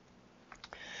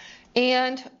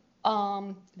 And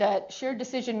that shared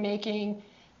decision-making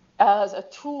as a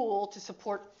tool to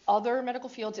support other medical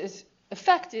fields is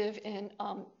effective in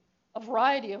a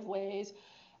variety of ways.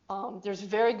 There's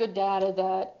very good data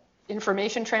that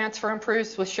information transfer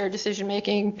improves with shared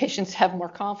decision-making. Patients have more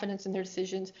confidence in their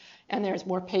decisions, and there's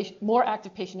more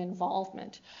active patient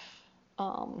involvement.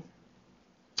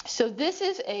 So this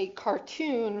is a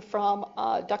cartoon from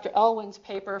Dr. Elwin's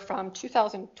paper from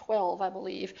 2012, I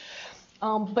believe.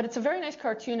 But it's a very nice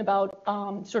cartoon about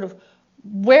sort of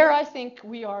where I think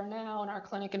we are now in our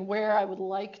clinic and where I would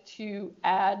like to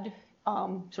add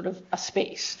sort of a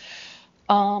space.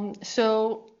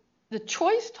 So the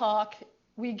choice talk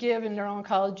we give in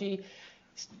neuro-oncology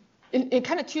in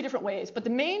kind of two different ways. But the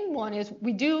main one is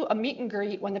we do a meet and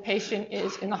greet when the patient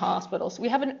is in the hospital. So we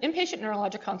have an inpatient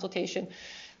neurologic consultation.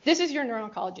 This is your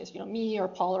neuro-oncologist, me or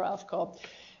Paul Rauschko.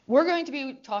 We're going to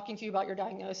be talking to you about your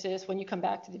diagnosis when you come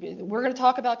back to the visit. We're going to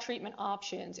talk about treatment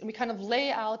options. And we kind of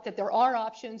lay out that there are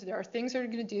options, there are things that are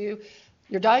going to do.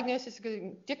 Your diagnosis is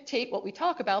going to dictate what we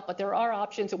talk about, but there are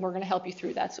options, and we're going to help you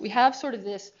through that. So we have sort of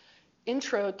this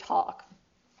intro talk.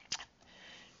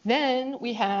 Then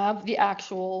we have the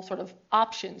actual sort of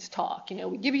options talk.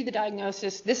 We give you the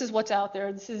diagnosis. This is what's out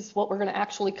there. This is what we're going to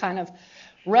actually kind of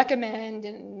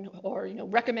recommend or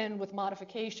recommend with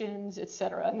modifications, et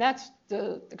cetera. And that's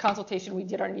the consultation we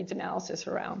did our needs analysis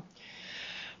around.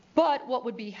 But what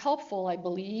would be helpful, I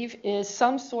believe, is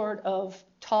some sort of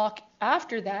talk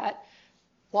after that,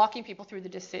 walking people through the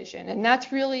decision. And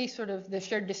that's really sort of the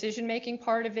shared decision-making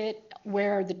part of it,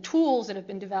 where the tools that have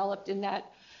been developed in that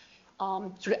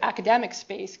sort of academic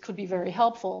space could be very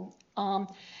helpful.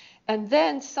 And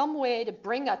then some way to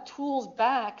bring that tools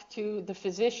back to the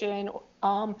physician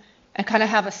and kind of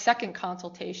have a second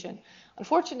consultation.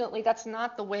 Unfortunately, that's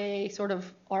not the way sort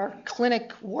of our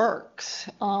clinic works.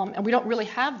 And we don't really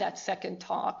have that second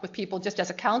talk with people just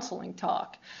as a counseling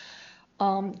talk.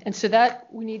 And so that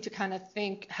we need to kind of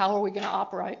think, how are we going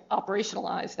to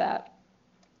operationalize that?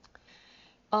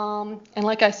 And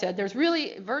like I said, there's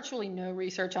really virtually no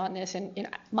research on this in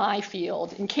my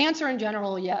field. In cancer in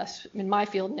general, yes. In my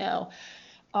field, no.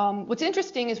 What's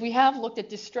interesting is we have looked at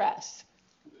distress,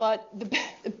 but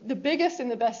the biggest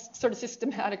and the best sort of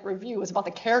systematic review was about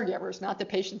the caregivers, not the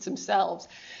patients themselves.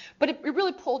 But it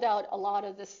really pulled out a lot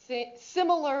of the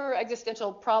similar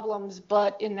existential problems,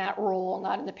 but in that role,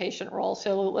 not in the patient role.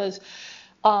 So it was,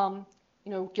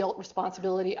 guilt,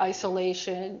 responsibility,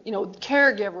 isolation,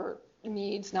 caregiver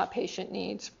needs, not patient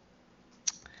needs.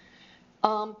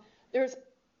 There's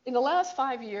in the last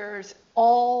 5 years,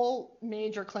 all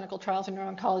major clinical trials in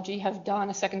neuro-oncology have done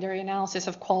a secondary analysis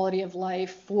of quality of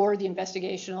life for the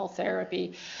investigational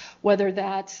therapy, whether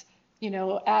that's,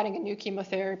 adding a new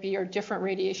chemotherapy or different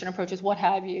radiation approaches, what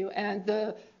have you. And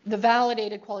the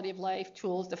validated quality of life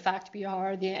tools, the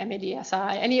FACT-BR, the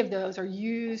MADSI, any of those are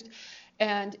used,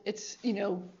 and it's,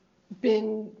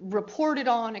 been reported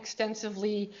on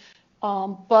extensively,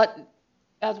 but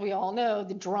as we all know,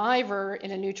 the driver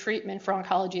in a new treatment for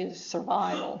oncology is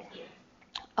survival.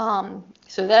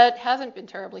 So that hasn't been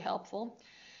terribly helpful.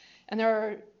 And there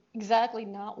are exactly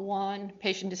not one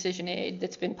patient decision aid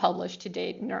that's been published to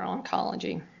date in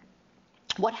neuro-oncology.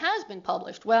 What has been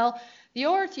published? Well, the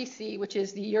ORTC, which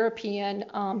is the European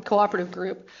cooperative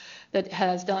group that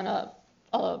has done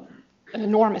an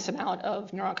enormous amount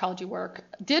of neuro-oncology work,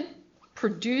 did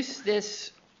produce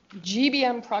this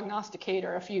GBM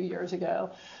prognosticator a few years ago.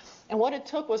 And what it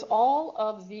took was all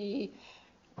of the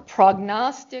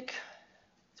prognostic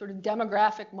sort of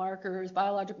demographic markers,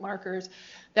 biologic markers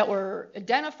that were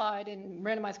identified in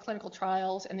randomized clinical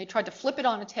trials, and they tried to flip it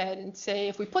on its head and say,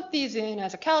 if we put these in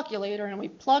as a calculator and we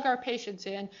plug our patients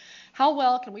in, how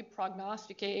well can we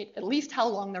prognosticate at least how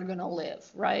long they're going to live,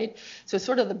 right? So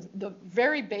sort of the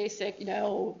very basic,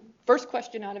 first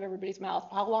question out of everybody's mouth,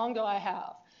 how long do I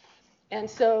have? And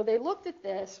so they looked at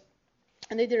this,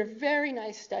 and they did a very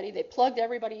nice study. They plugged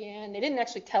everybody in. They didn't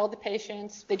actually tell the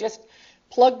patients. They just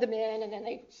plugged them in, and then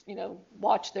they,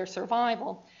 watched their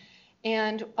survival.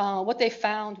 And what they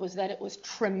found was that it was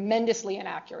tremendously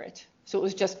inaccurate. So it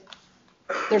was just,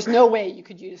 there's no way you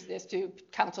could use this to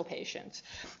counsel patients.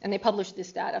 And they published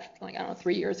this data,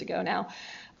 3 years ago now.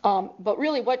 But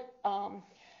really what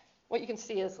you can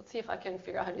see is, let's see if I can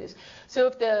figure out how to do this. So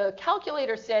if the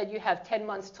calculator said you have 10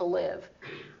 months to live,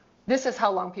 this is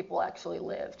how long people actually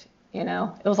lived, It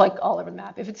was like all over the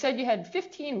map. If it said you had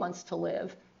 15 months to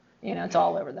live, it's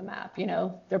all over the map,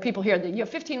 There are people here that you have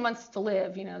 15 months to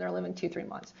live, they're living 2-3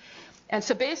 months. And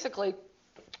so basically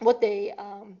what they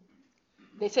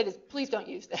said is, please don't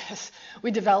use this.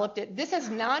 We developed it. This has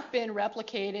not been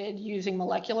replicated using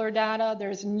molecular data.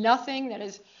 There's nothing that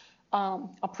is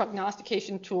a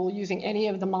prognostication tool using any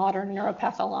of the modern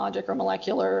neuropathologic or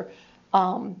molecular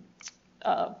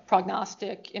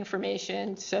prognostic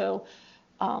information. So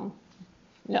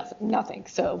nothing.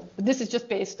 So this is just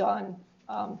based on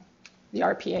the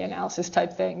RPA analysis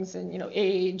type things, and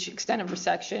age, extent of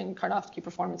resection, Karnofsky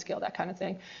performance scale, that kind of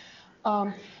thing.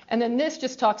 And then this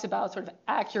just talks about sort of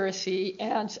accuracy,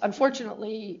 and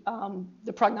unfortunately,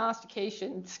 the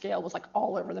prognostication scale was like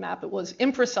all over the map. It was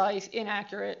imprecise,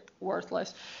 inaccurate,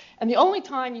 worthless. And the only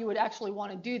time you would actually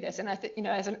want to do this, and I think,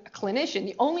 as a clinician,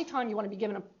 the only time you want to be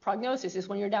given a prognosis is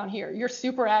when you're down here. You're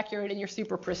super accurate and you're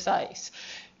super precise.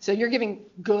 So you're giving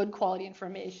good quality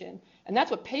information. And that's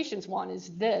what patients want, is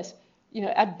this.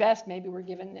 At best, maybe we're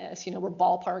given this. We're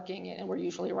ballparking it, and we're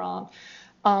usually wrong.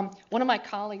 One of my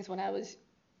colleagues, when I was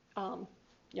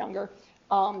younger,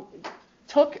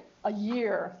 took a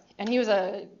year, and he was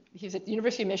at the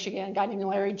University of Michigan, a guy named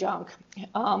Larry Junk. He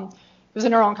was a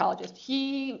neuro-oncologist.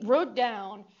 He wrote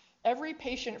down every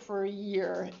patient for a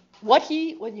year when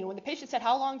the patient said,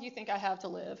 how long do you think I have to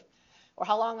live? Or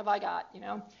how long have I got,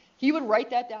 He would write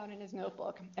that down in his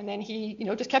notebook, and then he,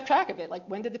 just kept track of it, like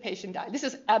when did the patient die? This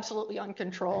is absolutely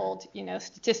uncontrolled,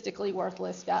 statistically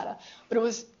worthless data. But it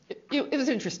was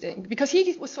interesting because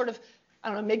he was sort of,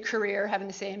 mid-career, having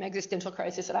the same existential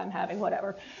crisis that I'm having,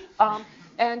 whatever.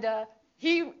 And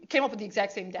he came up with the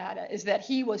exact same data, is that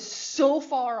he was so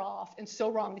far off and so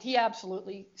wrong that he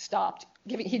absolutely stopped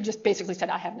giving. He just basically said,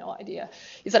 I have no idea.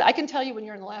 He said, I can tell you when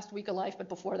you're in the last week of life, but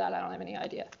before that, I don't have any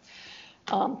idea.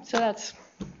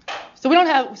 So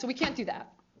we can't do that.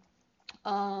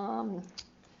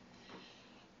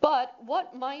 But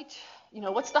what might,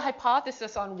 what's the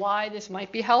hypothesis on why this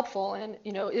might be helpful? And,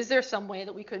 is there some way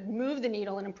that we could move the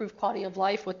needle and improve quality of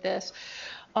life with this?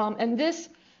 And this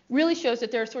really shows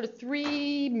that there are sort of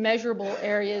 3 measurable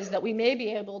areas that we may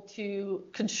be able to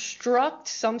construct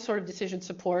some sort of decision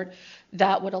support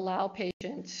that would allow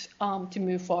patients to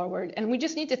move forward. And we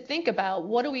just need to think about,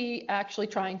 what are we actually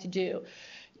trying to do?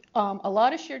 A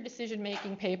lot of shared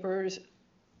decision-making papers,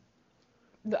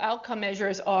 the outcome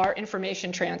measures are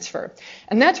information transfer.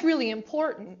 And that's really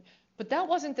important, but that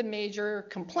wasn't the major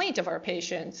complaint of our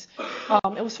patients.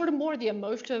 It was sort of more the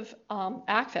emotive,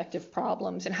 affective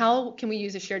problems, and how can we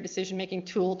use a shared decision-making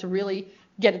tool to really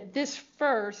get at this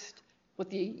first with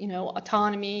the,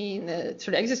 autonomy and the sort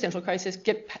of existential crisis,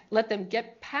 let them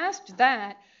get past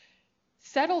that,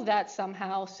 settle that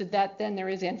somehow, so that then there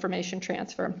is information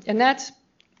transfer. And that's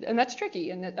tricky,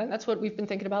 and that's what we've been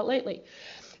thinking about lately.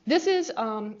 This is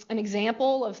an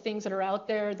example of things that are out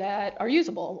there that are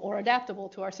usable or adaptable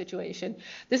to our situation.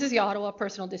 This is the Ottawa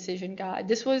Personal Decision Guide.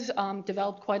 This was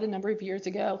developed quite a number of years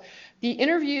ago. The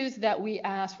interviews that we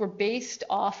asked were based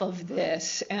off of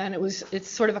this, and it's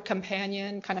sort of a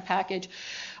companion kind of package.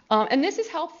 And this is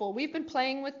helpful. We've been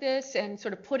playing with this and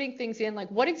sort of putting things in, like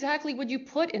what exactly would you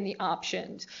put in the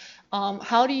options?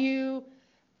 How do you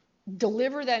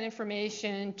deliver that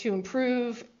information to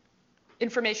improve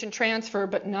information transfer,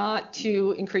 but not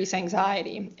to increase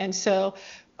anxiety? And so,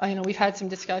 we've had some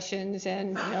discussions,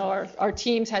 and our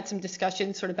teams had some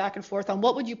discussions sort of back and forth on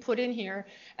what would you put in here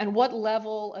and what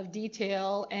level of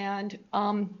detail and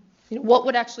what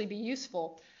would actually be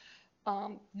useful.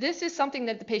 This is something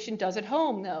that the patient does at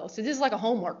home, though. So this is like a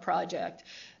homework project.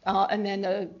 And then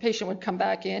the patient would come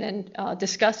back in and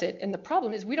discuss it. And the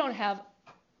problem is we don't have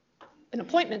an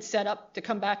appointment set up to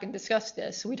come back and discuss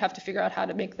this. So we'd have to figure out how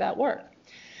to make that work.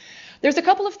 There's a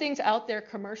couple of things out there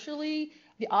commercially.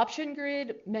 The option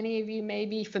grid, many of you may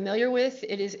be familiar with.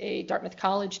 It is a Dartmouth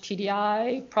College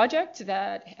TDI project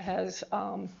that has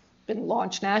been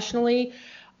launched nationally.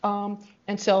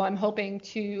 And so I'm hoping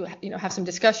to have some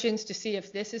discussions to see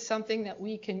if this is something that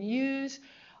we can use.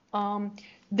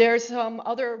 There's some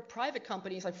other private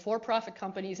companies, like for-profit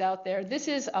companies out there. This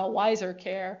is Wiser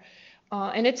Care.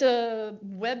 And it's a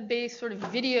web-based sort of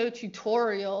video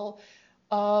tutorial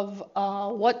of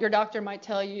what your doctor might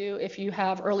tell you if you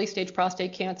have early stage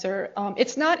prostate cancer.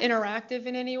 It's not interactive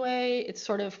in any way. It's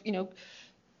sort of,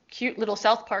 cute little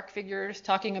South Park figures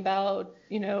talking about,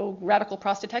 radical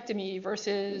prostatectomy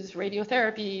versus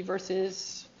radiotherapy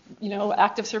versus,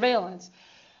 active surveillance.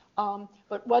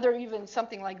 But whether even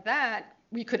something like that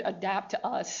we could adapt to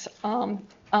us.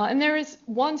 And there is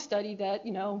one study that,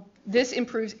 this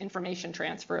improves information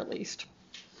transfer at least.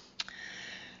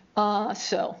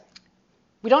 So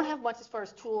we don't have much as far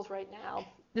as tools right now.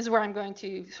 This is where I'm going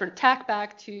to sort of tack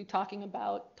back to talking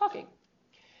about talking.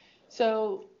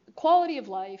 So quality of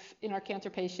life in our cancer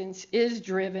patients is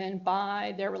driven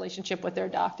by their relationship with their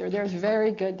doctor. There's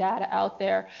very good data out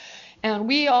there. And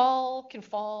we all can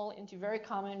fall into very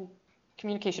common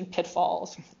communication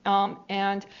pitfalls.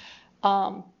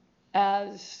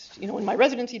 As in my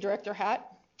residency director hat,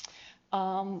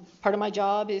 part of my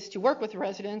job is to work with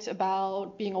residents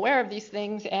about being aware of these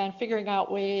things and figuring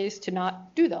out ways to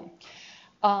not do them.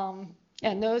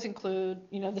 And those include,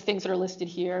 the things that are listed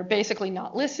here, basically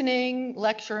not listening,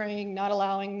 lecturing, not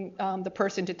allowing the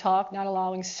person to talk, not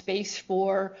allowing space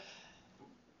for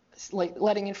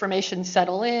letting information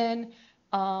settle in.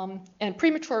 And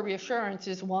premature reassurance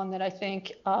is one that I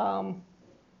think, I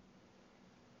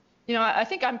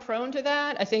think I'm prone to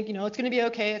that. I think, it's going to be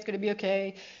okay, it's going to be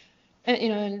okay.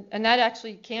 And, and that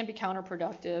actually can be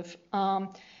counterproductive.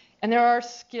 And there are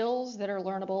skills that are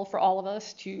learnable for all of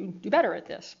us to do better at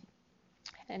this,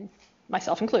 and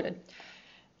myself included.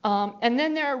 And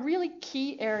then there are really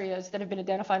key areas that have been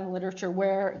identified in the literature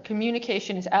where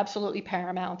communication is absolutely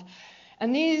paramount.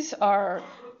 And these are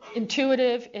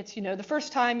intuitive. It's, the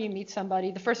first time you meet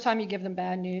somebody, the first time you give them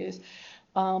bad news,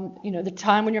 the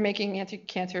time when you're making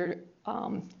anti-cancer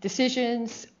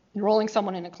decisions, enrolling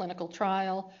someone in a clinical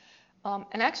trial.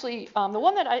 And actually, the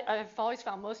one that I've always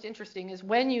found most interesting is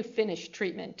when you finish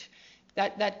treatment.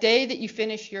 That day that you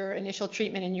finish your initial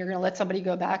treatment and you're going to let somebody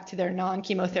go back to their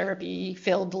non-chemotherapy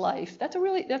filled life. That's a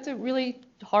really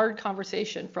hard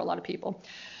conversation for a lot of people.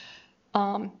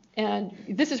 And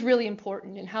this is really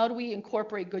important. And how do we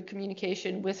incorporate good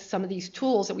communication with some of these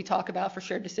tools that we talk about for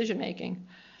shared decision making?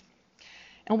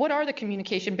 And what are the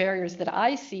communication barriers that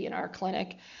I see in our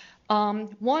clinic?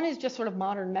 One is just sort of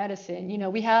modern medicine.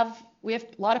 We have a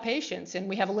lot of patients, and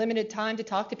we have a limited time to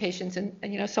talk to patients.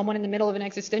 And someone in the middle of an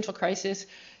existential crisis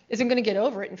isn't going to get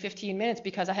over it in 15 minutes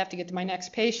because I have to get to my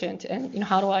next patient. And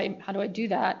how do I do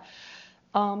that?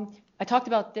 I talked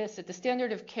about this, that the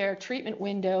standard of care treatment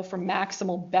window for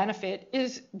maximal benefit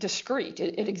is discrete.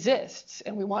 It exists,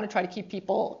 and we want to try to keep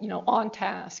people, on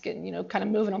task and, kind of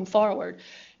moving them forward.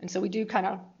 And so we do kind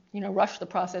of, rush the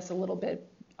process a little bit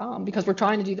because we're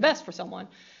trying to do the best for someone.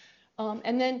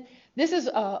 And then this is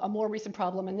a more recent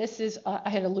problem, and this is, I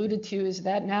had alluded to, is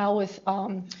that now with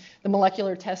the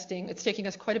molecular testing, it's taking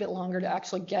us quite a bit longer to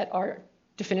actually get our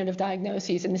definitive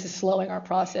diagnoses, and this is slowing our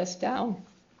process down.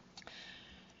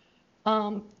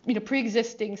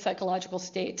 Pre-existing psychological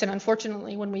states, and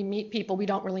unfortunately when we meet people we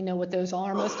don't really know what those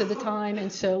are most of the time,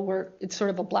 and so it's sort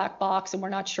of a black box and we're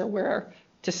not sure where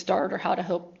to start or how to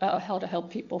help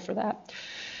people for that.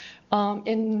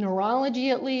 In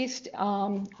neurology at least,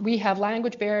 we have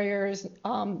language barriers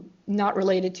not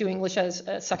related to English as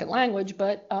a second language,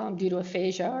 but due to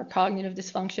aphasia or cognitive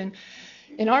dysfunction.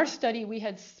 In our study, we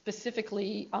had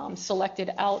specifically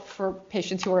selected out for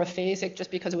patients who were aphasic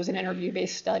just because it was an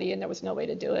interview-based study and there was no way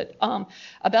to do it.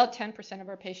 About 10% of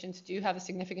our patients do have a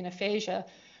significant aphasia,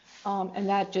 and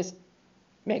that just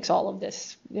makes all of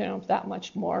this, that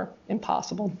much more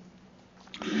impossible.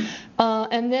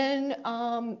 And then,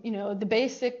 the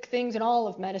basic things in all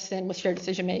of medicine with shared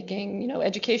decision making,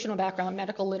 educational background,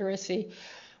 medical literacy.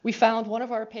 We found one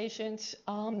of our patients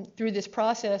through this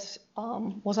process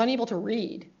was unable to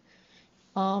read.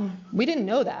 We didn't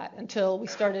know that until we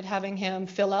started having him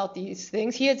fill out these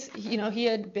things. He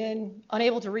had been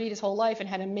unable to read his whole life and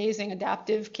had amazing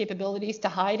adaptive capabilities to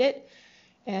hide it.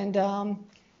 And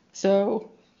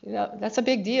so that's a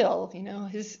big deal.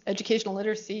 His educational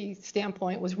literacy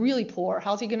standpoint was really poor.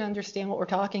 How's he going to understand what we're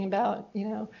talking about,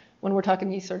 when we're talking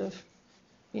these sort of,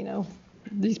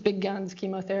 these big guns,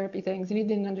 chemotherapy things, and he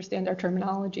didn't understand our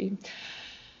terminology.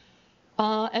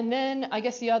 And then I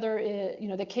guess the other,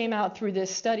 that came out through this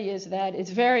study is that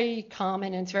it's very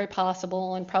common and it's very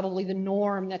possible and probably the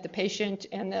norm that the patient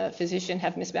and the physician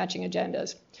have mismatching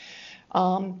agendas.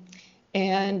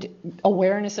 And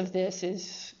awareness of this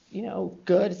is,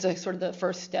 good. It's sort of the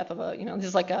first step of this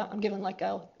is I'm giving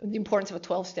the importance of a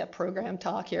 12-step program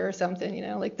talk here or something,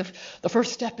 the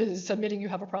first step is admitting you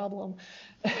have a problem.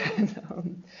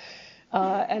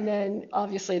 And then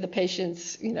obviously the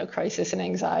patient's, crisis and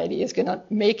anxiety is going to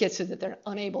make it so that they're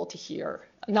unable to hear.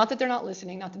 Not that they're not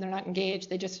listening, not that they're not engaged,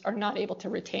 they just are not able to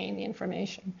retain the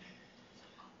information.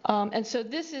 And so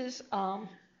this is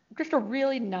just a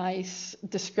really nice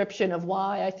description of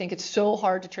why I think it's so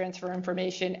hard to transfer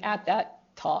information at that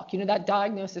talk. That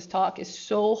diagnosis talk is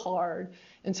so hard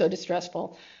and so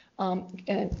distressful.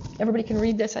 And everybody can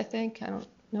read this, I think. I don't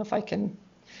know if I can.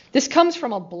 This comes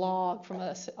from a blog, from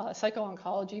a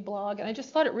psycho-oncology blog, and I just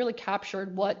thought it really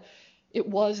captured what it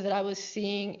was that I was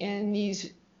seeing in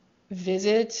these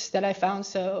visits that I found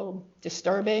so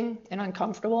disturbing and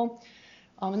uncomfortable.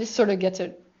 And this sort of gets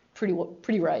it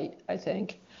pretty right, I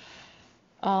think.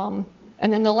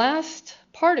 And then the last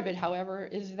part of it, however,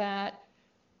 is that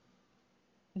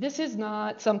this is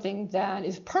not something that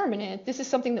is permanent. This is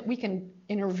something that we can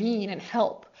intervene and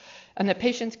help, and that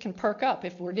patients can perk up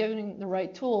if we're giving the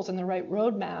right tools and the right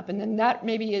roadmap. And then that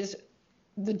maybe is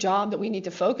the job that we need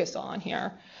to focus on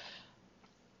here.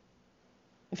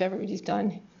 If everybody's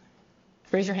done,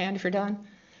 raise your hand if you're done.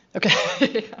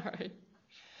 Okay,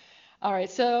 all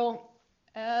right, so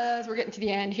as we're getting to the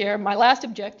end here, my last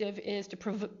objective is to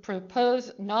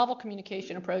propose novel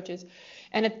communication approaches.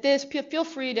 And at this, feel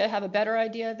free to have a better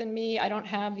idea than me. I don't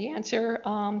have the answer.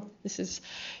 This is,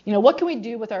 what can we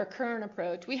do with our current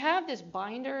approach? We have this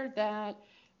binder that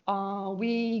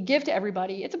we give to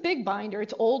everybody. It's a big binder.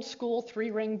 It's old school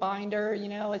 3-ring binder.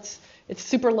 It's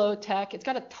super low tech. It's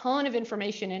got a ton of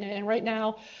information in it. And right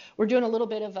now, we're doing a little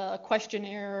bit of a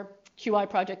questionnaire QI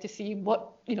project to see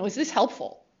what, is this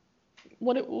helpful?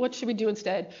 What should we do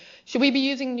instead? Should we be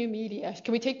using new media?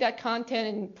 Can we take that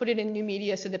content and put it in new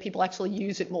media so that people actually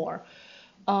use it more?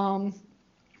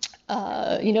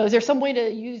 Is there some way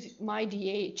to use my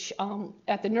DH?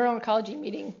 At the Neuro-oncology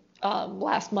meeting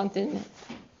last month in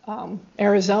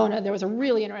Arizona, there was a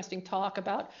really interesting talk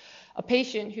about a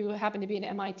patient who happened to be an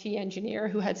MIT engineer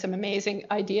who had some amazing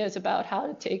ideas about how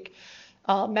to take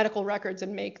medical records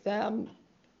and make them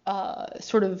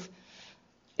sort of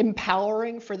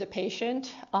empowering for the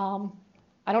patient.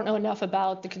 I don't know enough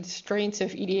about the constraints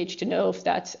of EDH to know if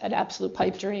that's an absolute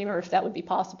pipe dream or if that would be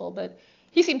possible, but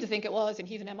he seemed to think it was, and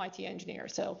he's an MIT engineer,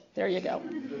 so there you go.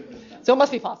 So it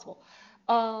must be possible.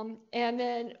 And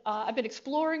then I've been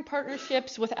exploring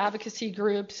partnerships with advocacy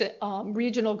groups,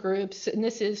 regional groups, and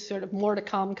this is sort of more to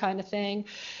come kind of thing.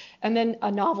 And then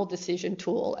a novel decision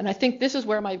tool. And I think this is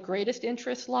where my greatest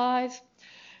interest lies.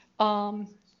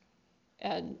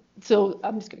 And so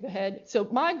I'm just going to go ahead. So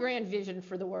my grand vision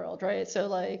for the world, right?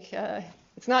 So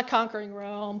it's not conquering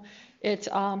Rome. It's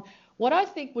what I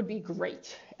think would be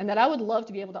great and that I would love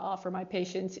to be able to offer my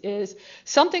patients is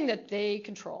something that they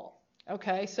control.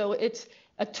 Okay, so it's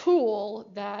a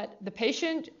tool that the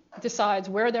patient decides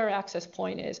where their access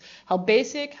point is, how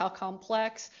basic, how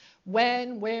complex,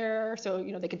 when, where. So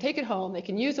they can take it home, they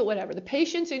can use it, whatever. The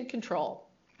patient's in control.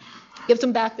 Gives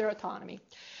them back their autonomy.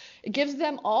 It gives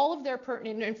them all of their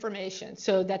pertinent information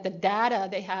so that the data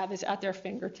they have is at their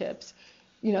fingertips.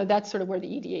 That's sort of where the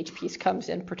EDH piece comes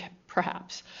in,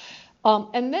 perhaps.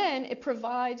 And then it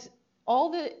provides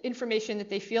all the information that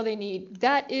they feel they need.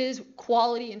 That is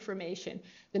quality information.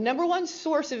 The number one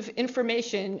source of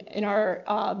information in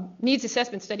our needs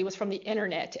assessment study was from the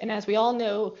internet. And as we all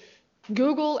know,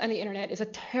 Google and the internet is a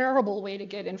terrible way to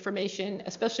get information,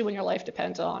 especially when your life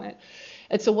depends on it.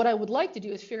 And so what I would like to do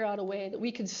is figure out a way that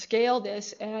we can scale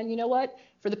this. And you know what?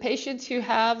 For the patients who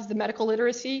have the medical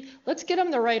literacy, let's get them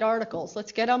the right articles.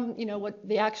 Let's get them, what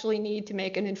they actually need to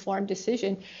make an informed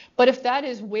decision. But if that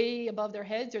is way above their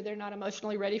heads or they're not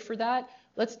emotionally ready for that,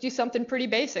 let's do something pretty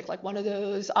basic, like one of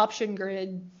those option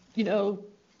grid,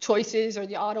 choices, or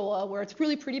the Ottawa, where it's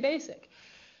really pretty basic.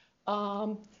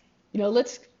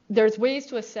 There's ways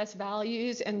to assess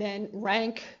values and then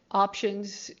rank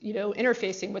options,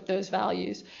 interfacing with those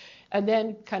values, and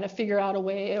then kind of figure out a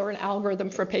way or an algorithm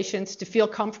for patients to feel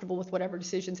comfortable with whatever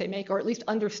decisions they make, or at least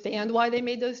understand why they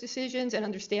made those decisions and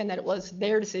understand that it was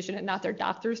their decision and not their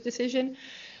doctor's decision.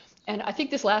 And I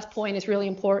think this last point is really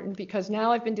important, because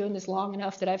now I've been doing this long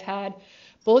enough that I've had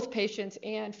both patients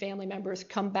and family members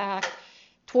come back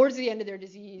towards the end of their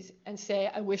disease and say,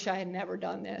 I wish I had never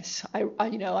done this. I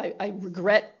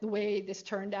regret the way this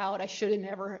turned out. I should have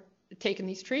never taken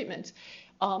these treatments.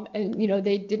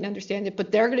 They didn't understand it,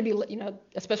 but they're going to be,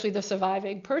 especially the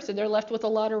surviving person, they're left with a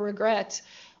lot of regrets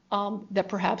that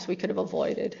perhaps we could have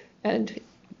avoided. And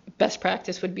best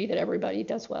practice would be that everybody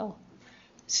does well.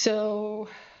 So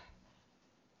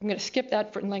I'm going to skip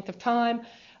that for length of time.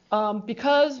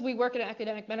 Because we work at an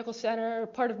academic medical center,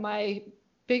 part of my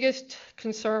biggest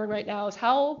concern right now is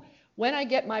when I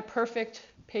get my perfect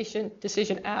patient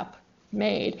decision app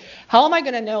made, how am I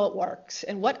going to know it works,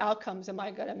 and what outcomes am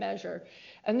I going to measure?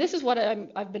 And this is what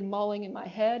I've been mulling in my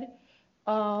head.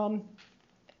 I'll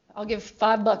give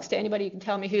 $5 to anybody who can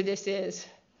tell me who this is.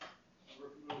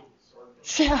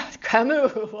 Yeah,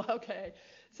 Camus. Okay.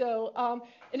 So,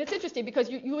 and it's interesting because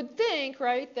you would think,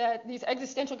 right, that these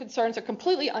existential concerns are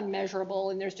completely unmeasurable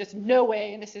and there's just no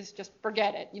way, and this is just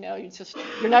forget it,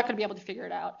 you're not going to be able to figure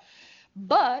it out.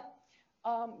 But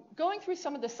going through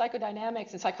some of the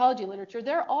psychodynamics and psychology literature,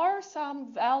 there are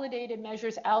some validated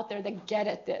measures out there that get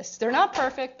at this. They're not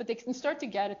perfect, but they can start to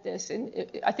get at this. And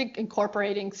I think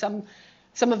incorporating some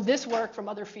of this work from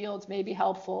other fields may be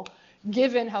helpful,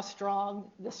 given how strong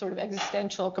the sort of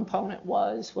existential component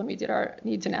was when we did our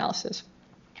needs analysis.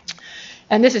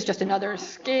 And this is just another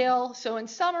scale. So in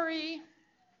summary,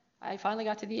 I finally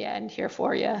got to the end here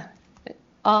for you.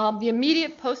 The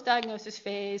immediate post-diagnosis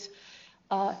phase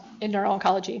in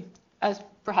neuro-oncology, as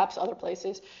perhaps other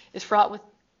places, is fraught with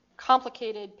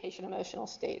complicated patient emotional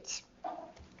states.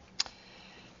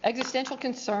 Existential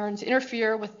concerns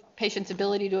interfere with patients'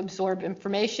 ability to absorb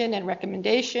information and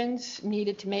recommendations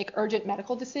needed to make urgent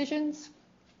medical decisions,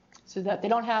 so that they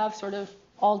don't have sort of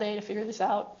all day to figure this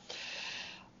out.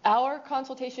 Our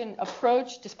consultation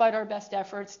approach, despite our best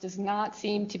efforts, does not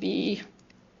seem to be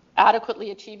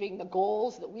adequately achieving the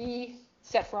goals that we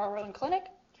set for our own clinic.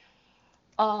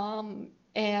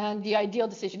 And the ideal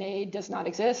decision aid does not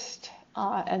exist,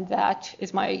 and that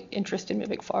is my interest in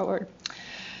moving forward.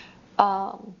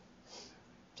 So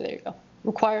there you go.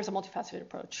 Requires a multifaceted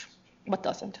approach. What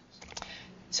doesn't?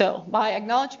 So my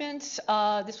acknowledgments,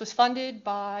 this was funded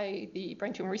by the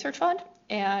Brain Tumor Research Fund,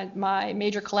 and my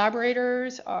major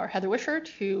collaborators are Heather Wishart,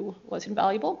 who was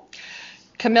invaluable,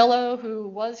 Camillo, who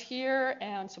was here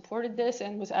and supported this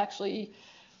and was actually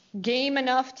game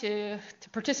enough to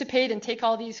participate and take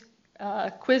all these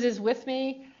quizzes with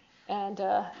me, and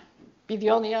be the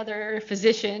only other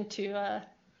physician to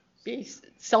be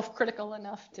self-critical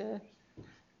enough to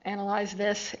analyze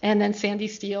this, and then Sandy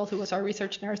Steele, who was our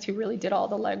research nurse, who really did all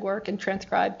the legwork and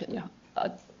transcribed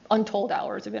untold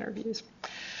hours of interviews.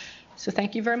 So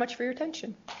thank you very much for your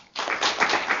attention.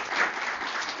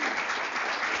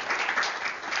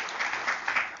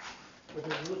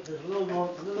 There's a little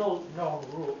known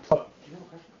rule. Do you have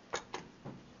a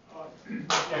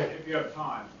question? If you have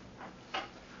time.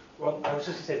 Well, I was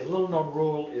just going to say, the little known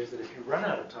rule is that if you run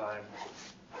out of time,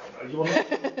 you will not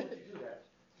be able to do that.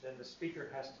 Then the speaker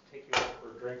has to take you out for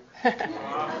a drink.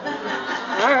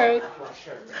 All right. Well,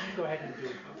 sure. You go ahead and do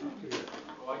it.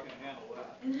 Well, I can handle that.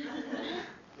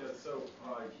 Yeah, so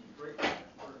great,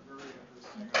 very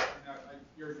interesting.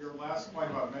 Your last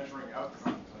point about measuring outcomes, I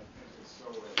think, is so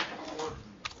important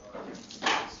in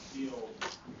this field. I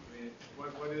mean,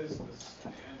 what is the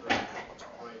standard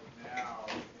right now,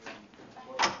 and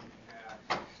what can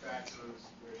have factors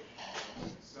which are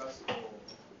successful?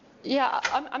 Yeah,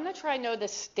 I'm not sure I know the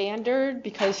standard,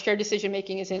 because shared decision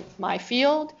making isn't my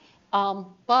field.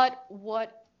 But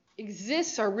what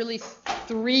exists are really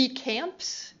three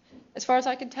camps, as far as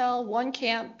I can tell. One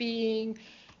camp being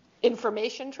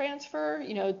information transfer.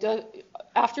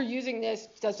 After using this,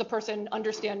 does the person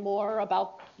understand more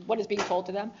about what is being told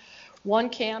to them? One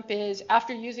camp is,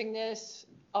 after using this,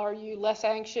 are you less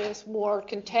anxious, more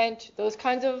content? Those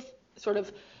kinds of sort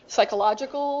of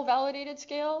psychological validated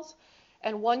scales.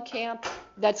 And one camp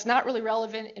that's not really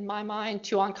relevant in my mind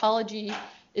to oncology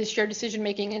is shared decision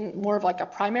making in more of like a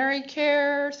primary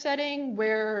care setting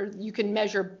where you can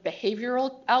measure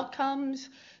behavioral outcomes.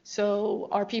 So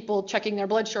are people checking their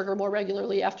blood sugar more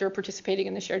regularly after participating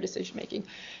in the shared decision making?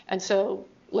 And so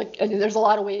there's a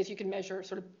lot of ways you can measure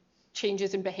sort of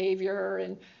changes in behavior,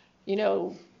 and you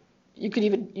could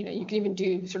even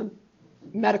do sort of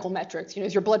medical metrics.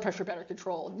 Is your blood pressure better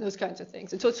controlled? Those kinds of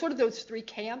things. And so it's sort of those three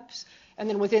camps, and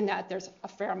then within that there's a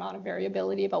fair amount of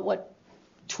variability about what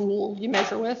tool you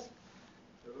measure with.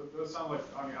 Those sound like,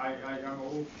 I'm a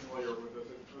little familiar with this.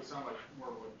 Those sound like more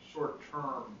like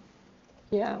short-term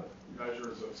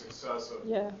measures of success of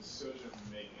decision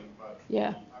making, but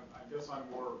I guess I'm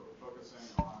more focusing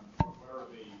on what are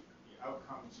the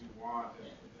outcomes you want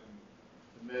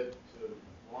in the mid to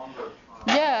longer term.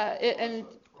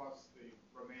 Across the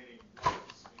remaining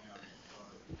groups.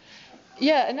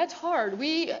 And that's hard.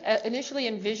 We initially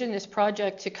envisioned this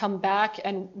project to come back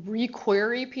and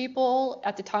re-query people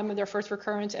at the time of their first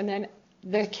recurrence and then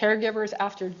the caregivers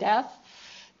after death.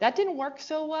 That didn't work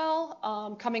so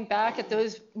well. Coming back at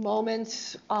those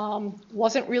moments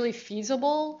wasn't really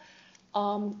feasible.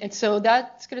 And so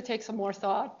that's going to take some more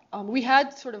thought. We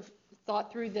had sort of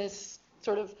thought through this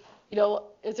sort of,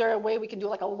 is there a way we can do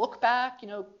like a look back,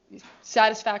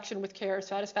 satisfaction with care,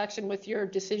 satisfaction with your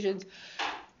decisions.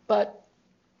 But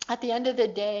at the end of the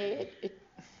day,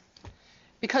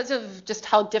 because of just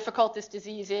how difficult this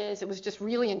disease is, it was just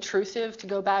really intrusive to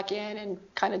go back in and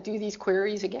kind of do these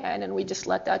queries again, and we just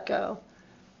let that go.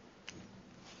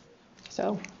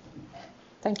 So,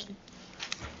 thank you.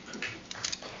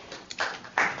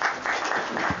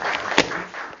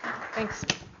 Thanks.